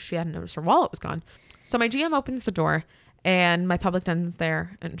 but she hadn't noticed her wallet was gone. So my GM opens the door, and my public attendant's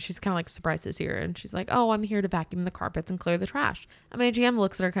there, and she's kind of like surprised to see her. And she's like, "Oh, I'm here to vacuum the carpets and clear the trash." And my GM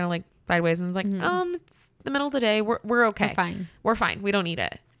looks at her kind of like sideways and is like, "It's the middle of the day. We're okay. We're fine. We're fine. We don't need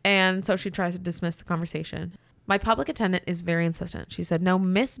it." And so she tries to dismiss the conversation. My public attendant is very insistent. She said, "No,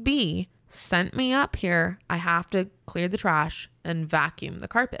 Miss B sent me up here. I have to clear the trash and vacuum the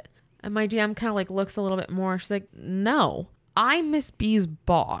carpet." And my GM kind of like looks a little bit more. She's like, "No, I'm Miss B's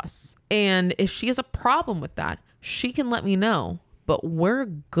boss. And if she has a problem with that, she can let me know, but we're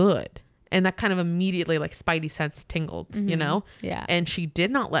good." And that kind of immediately, like, spidey sense tingled, Yeah. And she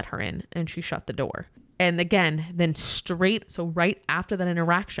did not let her in, and she shut the door. And again, then right after that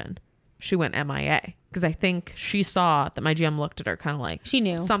interaction, she went MIA, because I think she saw that my GM looked at her kind of like, she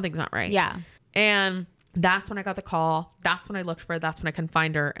knew something's not right. Yeah. And that's when I got the call. That's when I looked for her. That's when I couldn't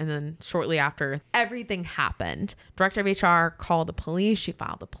find her. And then shortly after, everything happened. Director of HR called the police. She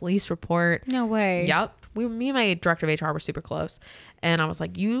filed a police report. No way. Yep. Me and my director of HR were super close. And I was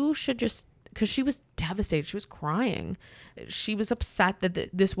like, you should just, because she was devastated. She was crying. She was upset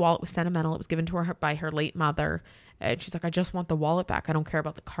that this wallet was sentimental. It was given to her by her late mother. And she's like, "I just want the wallet back. I don't care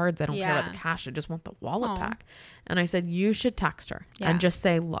about the cards. I don't care about the cash. I just want the wallet back." And I said, "You should text her and just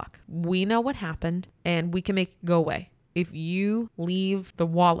say, look, we know what happened and we can make it go away. If you leave the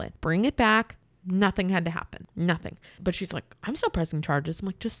wallet, bring it back. Nothing had to happen. Nothing." But she's like, "I'm still pressing charges." I'm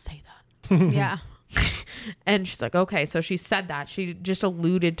like, "Just say that." Yeah. And she's like, "Okay." So she said that. She just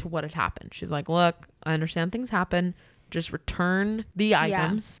alluded to what had happened. She's like, "Look, I understand things happen. Just return the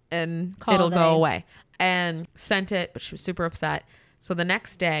items and it'll go away." And sent it, but she was super upset. So the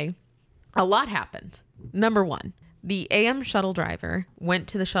next day, a lot happened. Number one, the AM shuttle driver went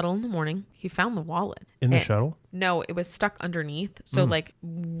to the shuttle in the morning. He found the wallet. In the shuttle? No, it was stuck underneath. So like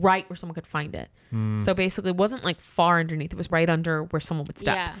right where someone could find it. So basically it wasn't like far underneath. It was right under where someone would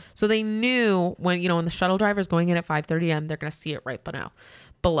step. Yeah. So they knew when the shuttle driver is going in at 5:30 a.m., they're going to see it right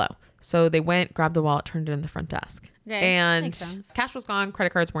below. So they went, grabbed the wallet, turned it in the front desk. Okay, and cash was gone,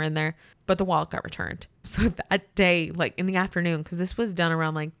 credit cards were in there, but the wallet got returned. So that day, like in the afternoon, because this was done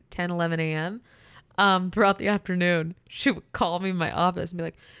around like 10, 11 a.m., throughout the afternoon, she would call me in my office and be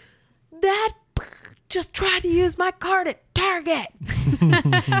like, "That just tried to use my card at Target."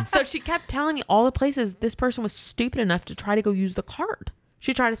 So she kept telling me all the places this person was stupid enough to try to go use the card.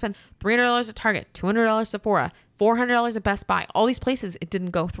 She tried to spend $300 at Target, $200 at Sephora, $400 at Best Buy. All these places it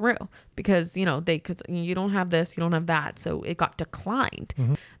didn't go through because, you don't have this, you don't have that. So it got declined.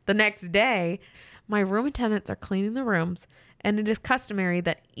 Mm-hmm. The next day, my room attendants are cleaning the rooms. And it is customary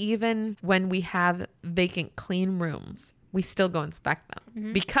that even when we have vacant clean rooms, we still go inspect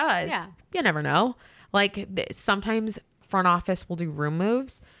them because you never know. Like sometimes front office will do room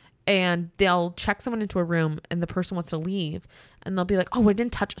moves and they'll check someone into a room and the person wants to leave and they'll be like, "Oh, I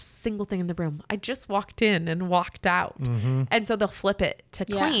didn't touch a single thing in the room. I just walked in and walked out." Mm-hmm. And so they'll flip it to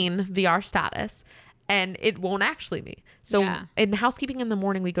clean VR status and it won't actually be. So in housekeeping in the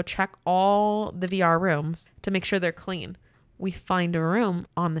morning, we go check all the VR rooms to make sure they're clean. We find a room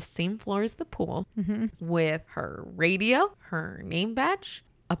on the same floor as the pool with her radio, her name badge,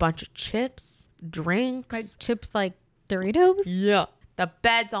 a bunch of chips, drinks. Like chips like Doritos? Yeah. The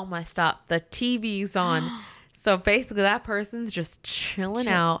bed's all messed up. The TV's on. So basically that person's just chilling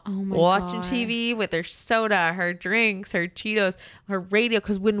out, watching TV with her soda, her drinks, her Cheetos, her radio.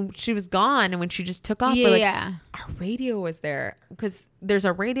 Because when she was gone and when she just took off, our radio was there. Because there's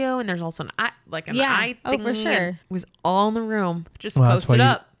a radio and there's also an eye thing. For sure. It was all in the room, just posted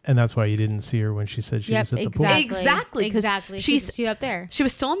up. And that's why you didn't see her when she said she was at the pool. Exactly. She's up there. She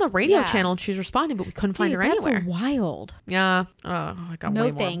was still on the radio channel and she was responding, but we couldn't find her anywhere. That's wild. Yeah. I got no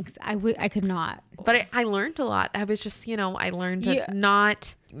way more. thanks. I could not. But I learned a lot. I was just, I learned to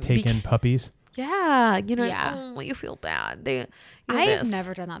not take in puppies. Yeah. You feel bad. I've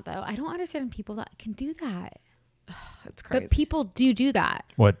never done that though. I don't understand people that can do that. It's crazy. But people do that.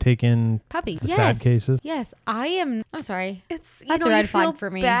 What, take in puppies? The sad cases? Yes, I'm sorry. It's that's a red flag for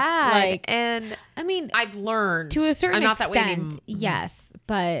me. Bad. And I mean, I've learned to a certain extent. Not that way yes,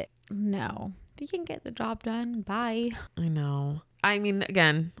 but no. If you can get the job done, bye. I know. I mean,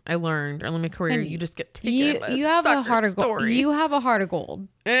 again, I learned early in my career. You just get taken. You have a heart of gold. You have a heart of gold,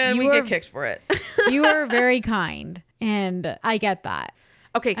 and we get kicked for it. You are very kind, and I get that.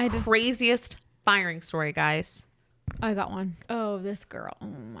 Okay, craziest firing story, guys. I got one. Oh, this girl. Oh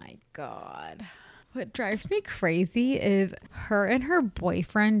my God. What drives me crazy is her and her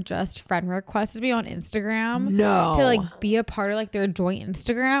boyfriend just friend requested me on Instagram. No. To like be a part of like their joint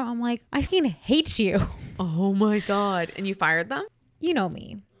Instagram. I'm like, I fucking hate you. Oh my God. And you fired them? You know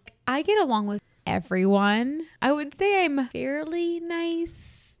me. I get along with everyone. I would say I'm fairly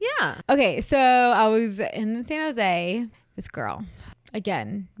nice. Yeah. Okay, so I was in San Jose. This girl.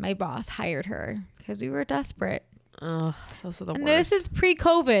 Again, my boss hired her because we were desperate. Those are the worst. And this is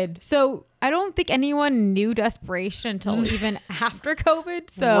pre-COVID. So I don't think anyone knew desperation until even after COVID.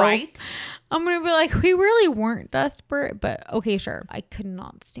 So right. I'm going to be like, we really weren't desperate, but okay, sure. I could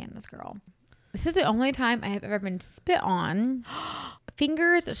not stand this girl. This is the only time I have ever been spit on.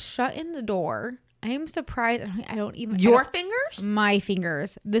 Fingers shut in the door. I am surprised. I don't even. Your fingers? My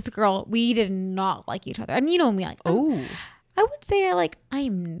fingers. This girl, we did not like each other. And you know me, like, I would say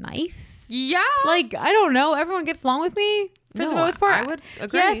I'm nice. Yeah. Like, I don't know. Everyone gets along with me for the most part. I would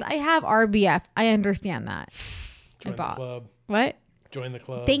agree. Yes, I have RBF. I understand that. Join the club. What? Join the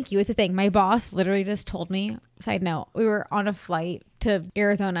club. Thank you. It's a thing. My boss literally just told me, side note, we were on a flight to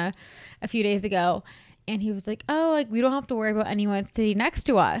Arizona a few days ago. And he was like, oh, like, we don't have to worry about anyone sitting next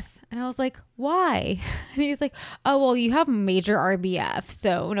to us. And I was like, why? And he's like, oh, well, you have major RBF.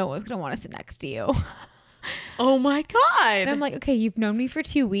 So no one's going to want to sit next to you. Oh my God. And I'm like, okay, you've known me for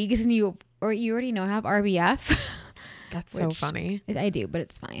 2 weeks and you already know I have RBF. That's so funny. I do, but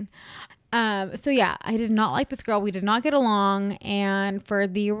it's fine. So yeah, I did not like this girl. We did not get along. And for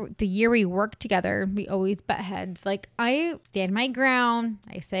the year we worked together, we always butt heads. Like, I stand my ground.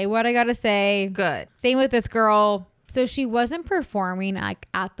 I say what I got to say. Good. Same with this girl. So she wasn't performing like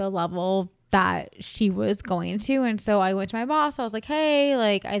at the level that she was going to. And so I went to my boss. I was like, hey,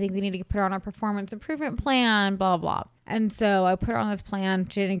 like, I think we need to put her on a performance improvement plan, blah, blah. And so I put her on this plan.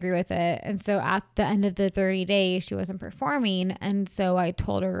 She didn't agree with it. And so at the end of the 30 days, she wasn't performing. And so I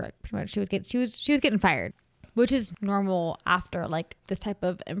told her like, pretty much she was getting fired, which is normal after like this type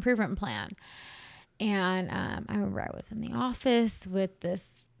of improvement plan. And I remember I was in the office with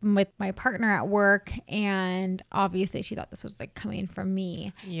my partner at work, and obviously she thought this was like coming from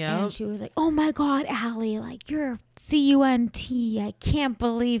me. Yeah. And she was like, oh my God, Allie, like, you're a CUNT. I can't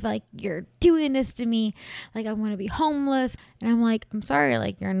believe like you're doing this to me. Like, I'm going to be homeless. And I'm like, I'm sorry,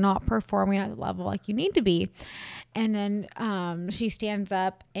 like, you're not performing at the level like you need to be. And then she stands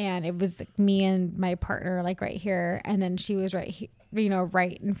up, and it was like me and my partner like right here. And then she was right here,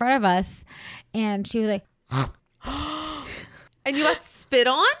 right in front of us. And she was like, and you got spit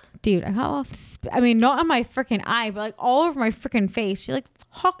on? Dude, I got off. Not on my freaking eye, but like all over my freaking face. She like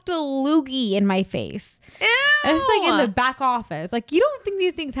hucked a loogie in my face. Ew. And it's like in the back office. Like, you don't think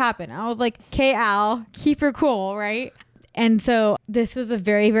these things happen. I was like, okay, Al, keep her cool, right? And so this was a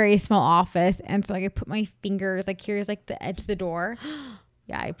very, very small office. And so like I put my fingers, like, here's like the edge of the door.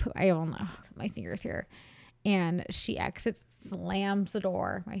 Yeah, I don't know, my fingers here. And she exits, slams the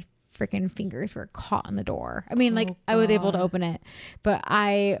door. My freaking fingers were caught in the door. I was able to open it, but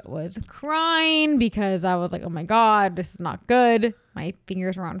I was crying because I was like, oh my God, this is not good. My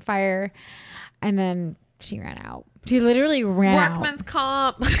fingers were on fire. And then she ran out. She literally ran out. Workman's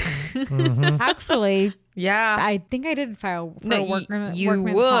comp. Mm-hmm. Actually, yeah. I think I did file for workman's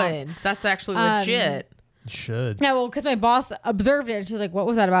would. comp. That's actually legit. You should. Yeah, well, because my boss observed it and she was like, what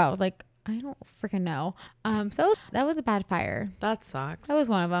was that about? I was like, I don't freaking know. So that was a bad fire. That sucks. That was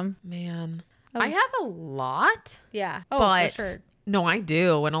one of them. Man. I have a lot. Yeah. But for sure. No, I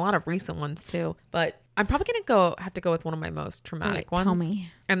do. And a lot of recent ones too. But I'm probably going to have to go with one of my most traumatic ones. Tell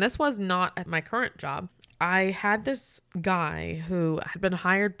me. And this was not at my current job. I had this guy who had been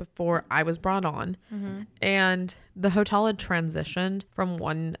hired before I was brought on, and the hotel had transitioned from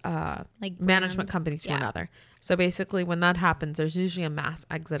one management company to another. So basically, when that happens, there's usually a mass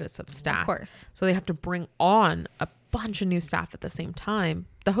exodus of staff. Of course. So they have to bring on a bunch of new staff at the same time.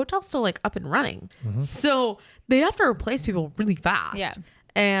 The hotel's still like up and running. So they have to replace people really fast. Yeah.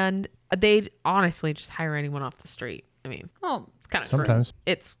 And they'd honestly just hire anyone off the street. I mean, it's kind of Sometimes. true.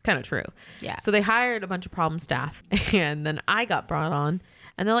 It's kind of true. Yeah. So they hired a bunch of problem staff, and then I got brought on,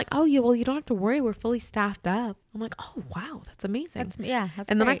 and they're like, "Oh yeah, well you don't have to worry, we're fully staffed up." I'm like, "Oh wow, that's amazing." That's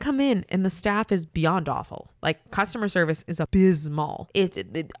and then I great. come in, and the staff is beyond awful. Like customer service is abysmal.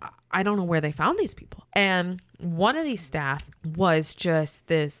 I don't know where they found these people. And one of these staff was just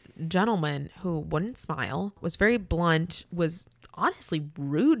this gentleman who wouldn't smile, was very blunt, was honestly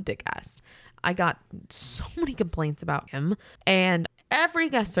rude to guests. I got so many complaints about him, and every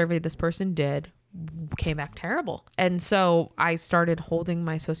guest survey this person did came back terrible. And so I started holding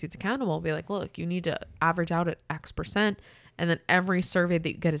my associates accountable, be like, look, you need to average out at X%. And then every survey that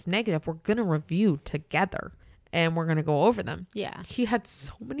you get is negative. We're going to review together and we're going to go over them. Yeah. He had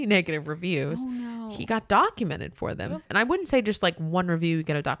so many negative reviews. Oh, no. He got documented for them. Yep. And I wouldn't say just like one review, you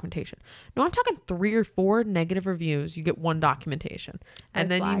get a documentation. No, I'm talking 3 or 4 negative reviews, you get 1 documentation. And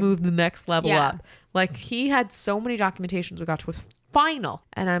then you move the next level up. Like he had so many documentations we got to his final.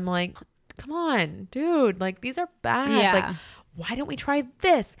 And I'm like, come on, dude. Like these are bad. Yeah. Like, why don't we try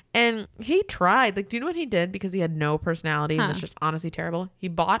this? And he tried. Like, do you know what he did? Because he had no personality and was just honestly terrible. He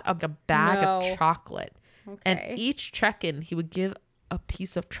bought a bag of chocolate. Okay. And each check-in, he would give a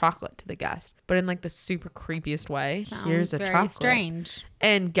piece of chocolate to the guest, but in like the super creepiest way. Here's a very chocolate. Strange.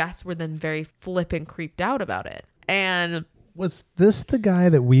 And guests were then very flippin' creeped out about it. And was this the guy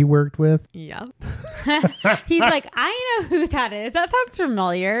that we worked with? Yeah. He's like, I know who that is. That sounds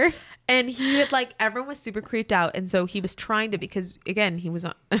familiar. And he had like, everyone was super creeped out. And so he was trying to, because again, he was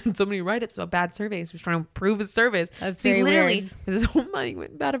on so many write-ups about bad surveys. He was trying to improve his surveys. That's so he very literally, weird. with his own money, went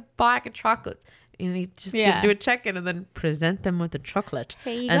and bought a bag of chocolates. And he just do a check-in and then present them with the chocolate.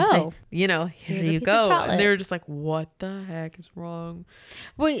 Here you and go. Say, you know, here you go. And they were just like, what the heck is wrong?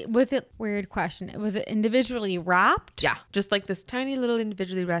 Wait, was it, weird question, was it individually wrapped? Yeah. Just like this tiny little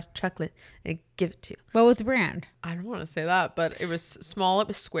individually wrapped chocolate and give it to you. What was the brand? I don't want to say that, but it was small. It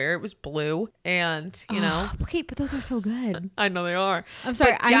was square. It was blue. And, you know. Okay, but those are so good. I know they are. I'm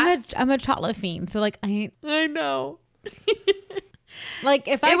sorry. I'm a chocolate fiend. So like, I know. Like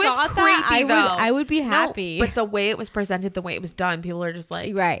if I got that, I would be happy. No, but the way it was presented, the way it was done, people are just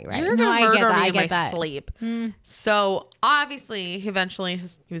like, right. You're gonna murder me in my sleep. So obviously, eventually,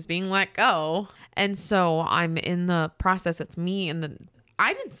 he was being let go, and so I'm in the process. It's me, and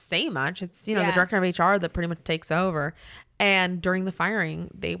I didn't say much. It's the director of HR that pretty much takes over. And during the firing,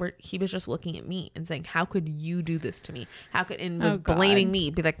 he was just looking at me and saying, how could you do this to me? And was blaming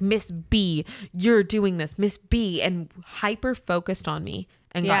me, be like, Miss B, you're doing this, Miss B, and hyper focused on me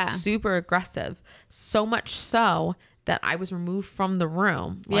and got super aggressive. So much so that I was removed from the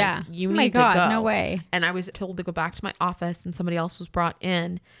room. Like, you need to go. No way. And I was told to go back to my office, and somebody else was brought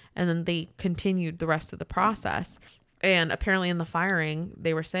in, and then they continued the rest of the process. And apparently in the firing,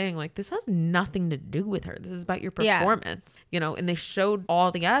 they were saying like, this has nothing to do with her. This is about your performance, and they showed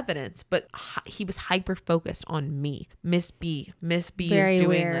all the evidence, but he was hyper focused on me. Miss B is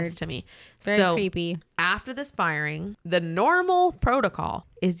doing this to me. Very creepy. After this firing, the normal protocol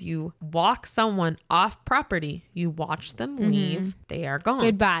is you walk someone off property, you watch them leave, they are gone.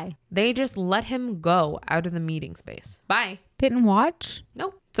 Goodbye. They just let him go out of the meeting space. Bye. Didn't watch?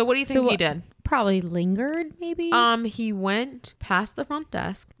 Nope. So what do you think he did? Probably lingered, maybe? He went past the front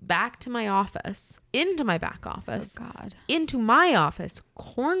desk, back to my office, into my back office, into my office,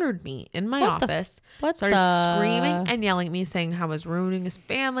 cornered me in my office, started screaming and yelling at me, saying how I was ruining his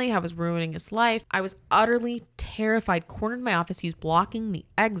family, how I was ruining his life. I was utterly terrified, cornered my office. He was blocking the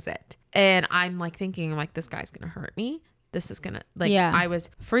exit. And I'm like thinking, this guy's going to hurt me. This is gonna I was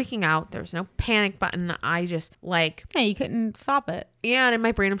freaking out. There was no panic button. I just you couldn't stop it. Yeah, and in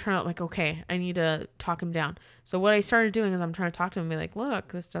my brain I'm trying to okay, I need to talk him down. So what I started doing is I'm trying to talk to him and be like,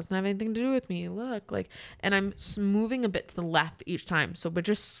 look, this doesn't have anything to do with me. Look, and I'm moving a bit to the left each time. But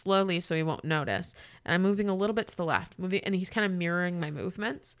just slowly so he won't notice. And I'm moving a little bit to the left, and he's kind of mirroring my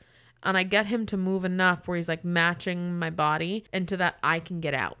movements. And I get him to move enough where he's matching my body into that I can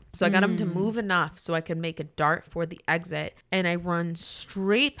get out. So I got him to move enough so I could make a dart for the exit. And I run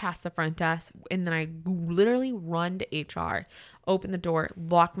straight past the front desk. And then I literally run to HR. open the door,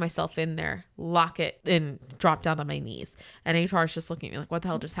 lock myself in there, lock it, and drop down on my knees. And HR is just looking at me like, what the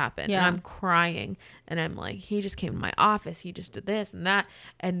hell just happened? Yeah. And I'm crying. And I'm like, he just came to my office. He just did this and that.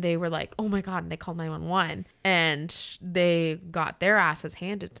 And they were like, oh my God. And they called 911. And they got their asses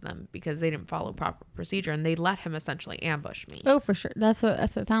handed to them because they didn't follow proper procedure. And they let him essentially ambush me. Oh, for sure. That's what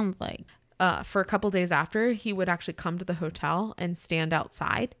it sounds like. For a couple days after, he would actually come to the hotel and stand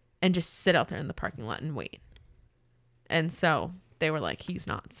outside and just sit out there in the parking lot and wait. And so they were like, he's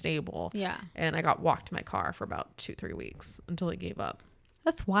not stable. Yeah. And I got walked to my car for about 2-3 weeks until he gave up.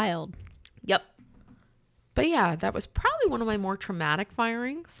 That's wild. Yep. But yeah, that was probably one of my more traumatic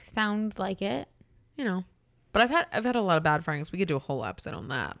firings, Sounds like it. you know. But I've had a lot of bad firings. We could do a whole episode on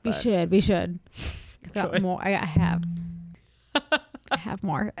that. We should. Got more. I have. I have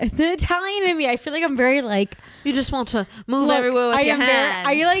more. It's an Italian in me. I feel like I'm very like. You just want to move everywhere with your hands.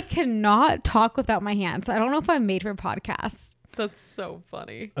 I like cannot talk without my hands. I don't know if I'm made for podcasts. That's so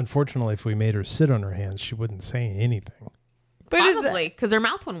funny. Unfortunately, if we made her sit on her hands, she wouldn't say anything. Probably because her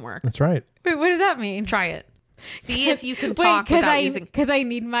mouth wouldn't work. That's right. Wait, what does that mean? Try it. See if you can talk without using. Because I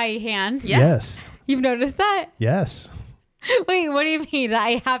need my hands. Yeah. Yes. You've noticed that? Yes. Wait, what do you mean?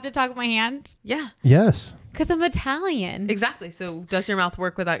 I have to talk with my hands? Yeah. Yes. Because I'm Italian. Exactly. So does your mouth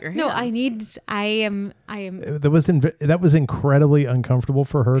work without your hands? No, I am. That was incredibly uncomfortable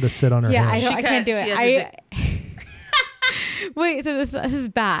for her to sit on her Yeah, hands. I can't do it. Wait, so this is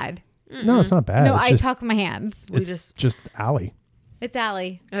bad. No, it's not bad. No, it's I just, talk with my hands. it's just Allie. It's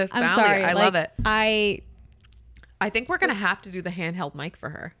Allie. It's I'm Allie. sorry. I love it. I think we're gonna have to do the handheld mic for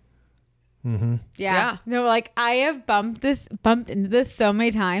her. Mm-hmm. Yeah. No, like I have bumped into this so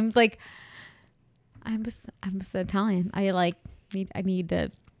many times. Like I'm just Italian. I need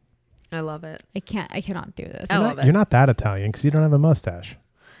to. I love it. I cannot do this. I love it. You're not that Italian because you don't have a mustache.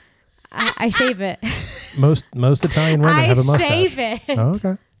 I shave it. Most Italian women have a mustache. I shave it. Oh,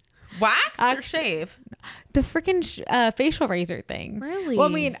 okay. Wax or shave? The freaking facial razor thing. Really? Well,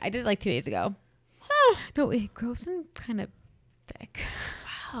 I mean, I did it like 2 days ago. No, it grows in kind of thick.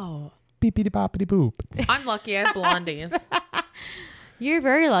 Wow. Beepity boppity boop. I'm lucky. I have blondies. You're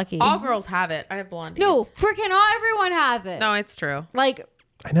very lucky. All girls have it. I have blondies. No, freaking everyone has it. No, it's true. Like,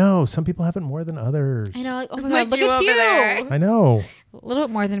 I know. Some people have it more than others. I know. Like, oh my Like God, look you at over you. there. I know. A little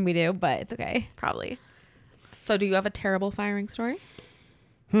bit more than we do, but it's okay. Probably. So do you have a terrible firing story?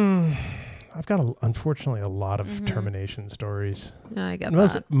 I've got, unfortunately, a lot of termination stories. Yeah, I get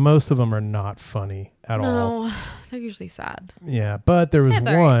that. Most of them are not funny at all. No, they're usually sad. Yeah, but there was That's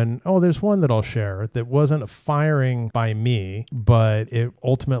all one. Oh, there's one that I'll share that wasn't a firing by me, but it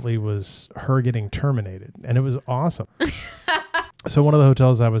ultimately was her getting terminated, and it was awesome. So one of the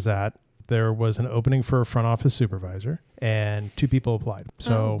hotels I was at, there was an opening for a front office supervisor, and 2 people applied.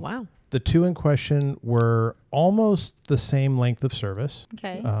 So wow. the 2 in question were almost the same length of service,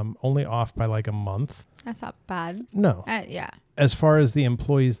 Okay. only off by like a month. That's not bad. No. Yeah. As far as the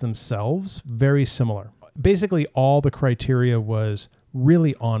employees themselves, very similar. Basically, all the criteria was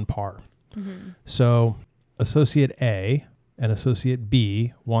really on par. Mm-hmm. So Associate A and Associate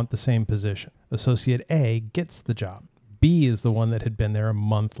B want the same position. Associate A gets the job. B is the one that had been there a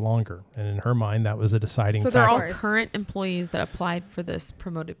month longer. And in her mind, that was a deciding So they're factor. all current employees that applied for this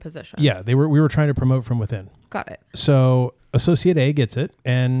promoted position. Yeah, we were trying to promote from within. Got it. So Associate A gets it,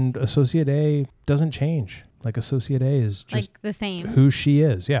 and Associate A doesn't change. Like Associate A is just Like the same. who she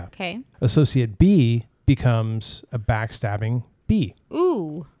is. Yeah. Okay. Associate B becomes a backstabbing B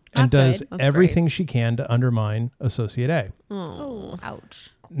Ooh. and does good. That's everything she can to undermine Associate A. Oh, ouch.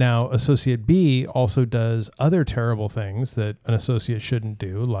 Now, Associate B also does other terrible things that an associate shouldn't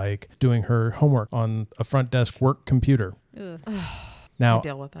do, like doing her homework on a front desk work computer. Ugh. I Now,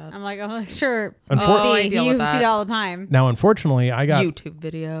 deal with that. I'm like, sure. I deal you with see that. it all the time. unfortunately, I got YouTube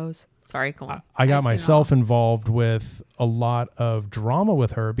videos. Sorry, go on. I got I've seen myself involved with a lot of drama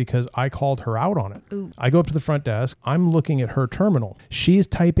with her because I called her out on it. Ooh. I go up to the front desk. I'm looking at her terminal. She's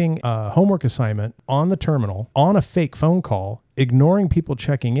typing a homework assignment on the terminal on a fake phone call, ignoring people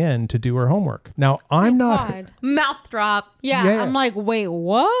checking in to do her homework. Now, I'm not... God. Mouth drop. Yeah, Yeah. I'm like, wait,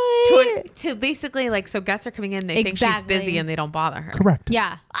 what? To basically, like, so guests are coming in, they think she's Exactly. busy and they don't bother her. Correct.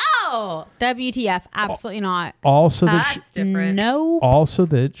 Yeah. Oh, WTF? Absolutely not. Also that that's different. No. also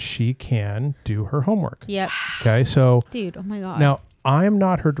that she can do her homework. Yep. Okay, so Dude, oh my God. now I am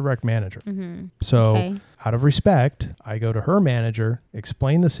not her direct manager. So Okay. out of respect, I go to her manager,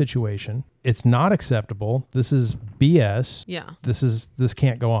 explain the situation. It's not acceptable. This is BS. Yeah, This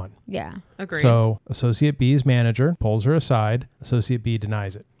can't go on. Yeah. agreed. So Associate B's manager pulls her aside. Associate B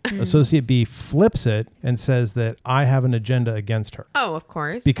denies it. Associate B flips it and says that I have an agenda against her. Oh, of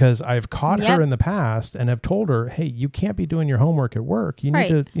course. Because I've caught her in the past and have told her, hey, you can't be doing your homework at work. You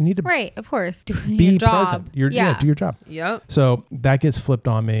need to right, of course, doing be your job. present. Do your job. Yep. So that gets flipped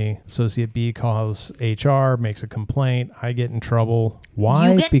on me. Associate B calls HR, makes a complaint. I get in trouble.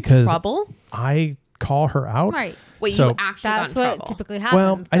 Why? You get because in trouble? I call her out. Right. Wait, So- you actually got That's in what trouble. typically happens.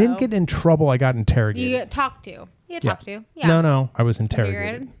 Well, I didn't though. get in trouble. I got interrogated. You get talked to. You get talked to. Yeah. No, I was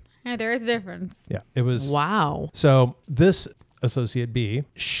interrogated. Yeah, there is a difference. Yeah, it was. Wow. So this associate B,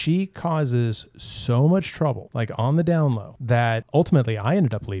 she causes so much trouble, like on the down low, that ultimately I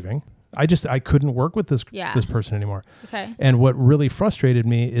ended up leaving. I couldn't work with this person anymore. Okay. And what really frustrated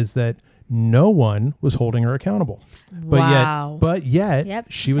me is that no one was holding her accountable. Wow. But yet Yep.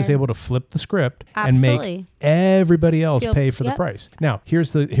 she was Okay. able to flip the script Absolutely. and make everybody else Feel- pay for the yep. price. Now,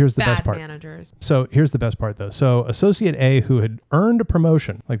 here's the Bad best part. managers. So here's the best part though. So associate A, who had earned a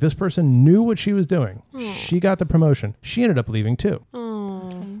promotion, like this person knew what she was doing. She got the promotion. She ended up leaving too.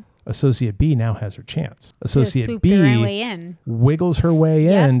 Associate B now has her chance. Associate swoop their B way in. wiggles her way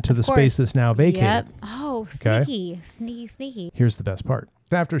Yep, in to the of space course. that's now vacated. Yep. Oh, Okay. sneaky. Here's the best part.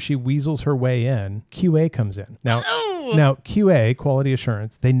 After she weasels her way in, QA comes in. Now Oh. QA, quality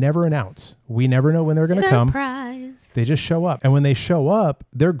assurance, they never announce. We never know when they're going to come. Surprise. They just show up. And when they show up,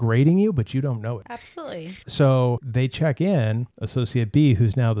 they're grading you, but you don't know it. Absolutely. So they check in, Associate B,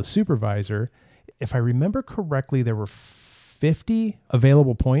 who's now the supervisor. If I remember correctly, there were 50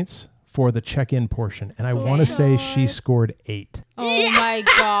 available points for the check-in portion. And I want to say she scored 8. Oh my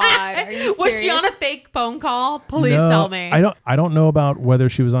God. Are you Was she serious? on a fake phone call? Please No, tell me. I don't know about whether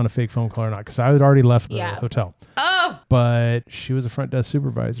she was on a fake phone call or not, because I had already left the hotel. Oh. But she was a front desk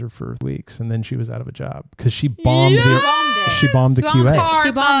supervisor for weeks, and then she was out of a job because she bombed she bombed the QA.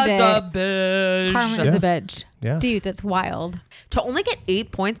 She bombed it. a bitch. Karma's a bitch. Yeah. Dude, that's wild. To only get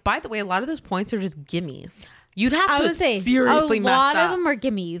 8 points, by the way, a lot of those points are just gimmies. You'd have I to would say seriously a mess lot up. of them are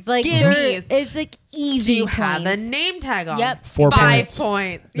gimmies. Like Gimmies. it's like easy. Do you points. have a name tag on? Yep. 4 5 points.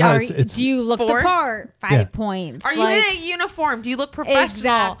 points. Yeah, Are- it's do you look 4? the part? 5 Yeah. points. Are you in a uniform? Do you look professional?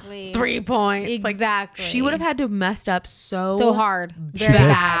 Exactly. 3 points. Exactly. Like, she would have had to have messed up so hard. She Very did.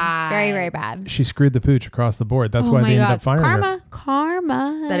 bad. Very, very bad. She screwed the pooch across the board. That's Oh why my they ended God. up firing her.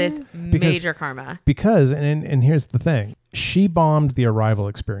 Karma. That is major karma. Because, and here's the thing, she bombed the arrival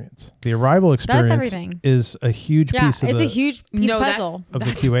experience. The arrival experience everything. is a huge Yeah, piece of it's the a huge piece No, of that's- puzzle. of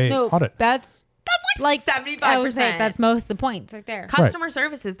the QA No, audit. that's Like I would say 75%. that's most of the points right there. Customer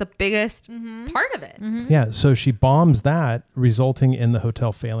service is the biggest part of it. Yeah, so she bombs that, resulting in the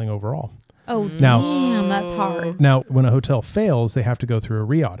hotel failing overall. Oh, Now- damn, that's hard. Now, when a hotel fails, they have to go through a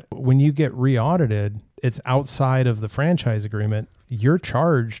re-audit. When you get re-audited, it's outside of the franchise agreement. You're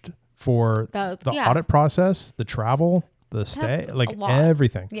charged for the Yeah. audit process, the travel, the stay, That's like a lot.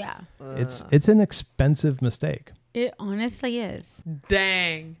 everything. Yeah, It's an expensive mistake. it honestly is.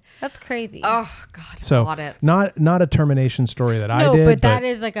 Dang. That's crazy. Oh God. So audits. not a termination story that I no, did, but that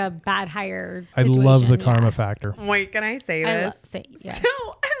is like a bad hire. I love the situation, karma yeah. factor. Wait, can I say I this? say yes. So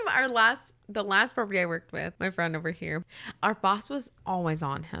the last property I worked with, my friend over here, our boss was always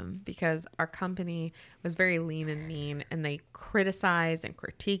on him because our company was very lean and mean, and they criticized and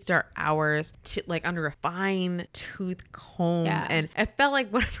critiqued our hours to like under a fine tooth comb. Yeah. And it felt like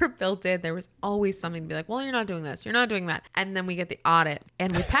whatever Bill did, there was always something to be like, well, you're not doing this, you're not doing that. And then we get the audit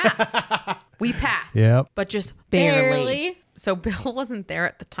and we pass. We pass. Yep. But just barely. Barely. So Bill wasn't there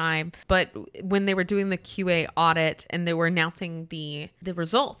at the time, but when they were doing the QA audit and they were announcing the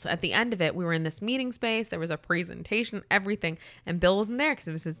results at the end of it, we were in this meeting space. There was a presentation, everything, and Bill wasn't there because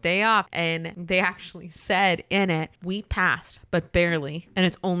it was his day off. And they actually said in it, we passed, but barely, and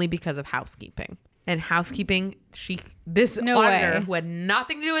it's only because of housekeeping. And housekeeping, this No auditor way. who had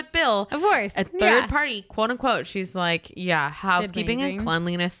nothing to do with Bill, Of course. a third Yeah. party, quote unquote, she's like, yeah, housekeeping and amazing.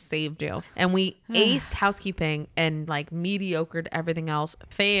 cleanliness saved you. And we aced housekeeping and like mediocred everything else,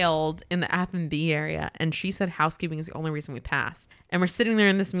 failed in the F&B area. And she said housekeeping is the only reason we passed. And we're sitting there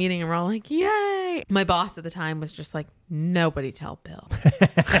in this meeting and we're all like, yay. My boss at the time was just like, nobody tell Bill.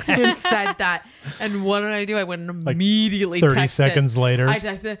 And said that. And what did I do? I went and immediately 30 texted. seconds later. I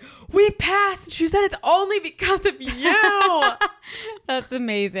texted, we passed. And she said it's only because of you. That's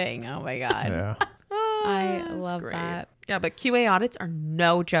amazing. Oh my God. Yeah. I love Great. that. Yeah, but QA audits are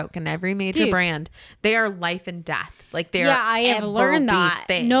no joke in every major Dude. brand. They are life and death. Like they are. Yeah, I have learned that.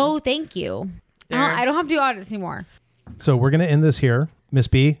 everything. No, thank you. I don't have to do audits anymore. So we're going to end this here. Miss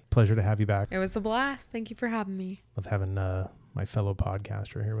B, pleasure to have you back. It was a blast. Thank you for having me. Love having my fellow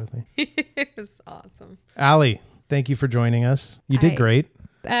podcaster here with me. It was awesome. Allie, thank you for joining us. You did I- great.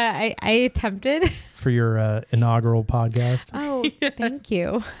 I attempted. for your inaugural podcast. Oh, thank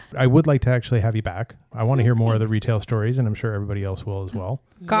you. I would like to actually have you back. I want to hear more of the retail stories, and I'm sure everybody else will as well.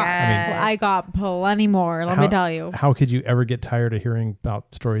 I got plenty more. Let me tell you. How could you ever get tired of hearing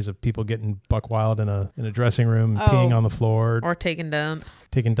about stories of people getting buck wild in a dressing room, peeing on the floor, or taking dumps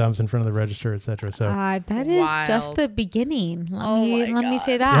in front of the register, etc. So that is just the beginning. Let me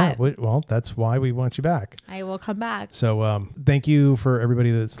say that. Yeah, well, that's why we want you back. I will come back. So thank you for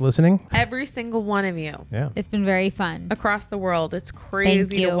everybody that's listening. Every single one of you. Yeah, it's been very fun across the world. It's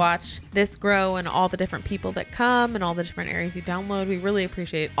crazy to watch this grow and all the different people that come and all the different areas you download. We really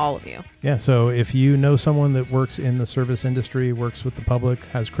appreciate all of you. Yeah, so if you know someone that works in the service industry, works with the public,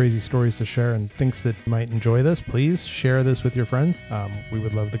 has crazy stories to share, and thinks that you might enjoy this, please share this with your friends. We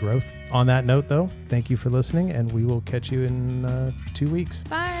would love the growth. On that note, though, thank you for listening, and we will catch you in 2 weeks.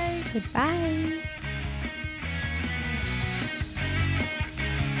 Bye. Goodbye.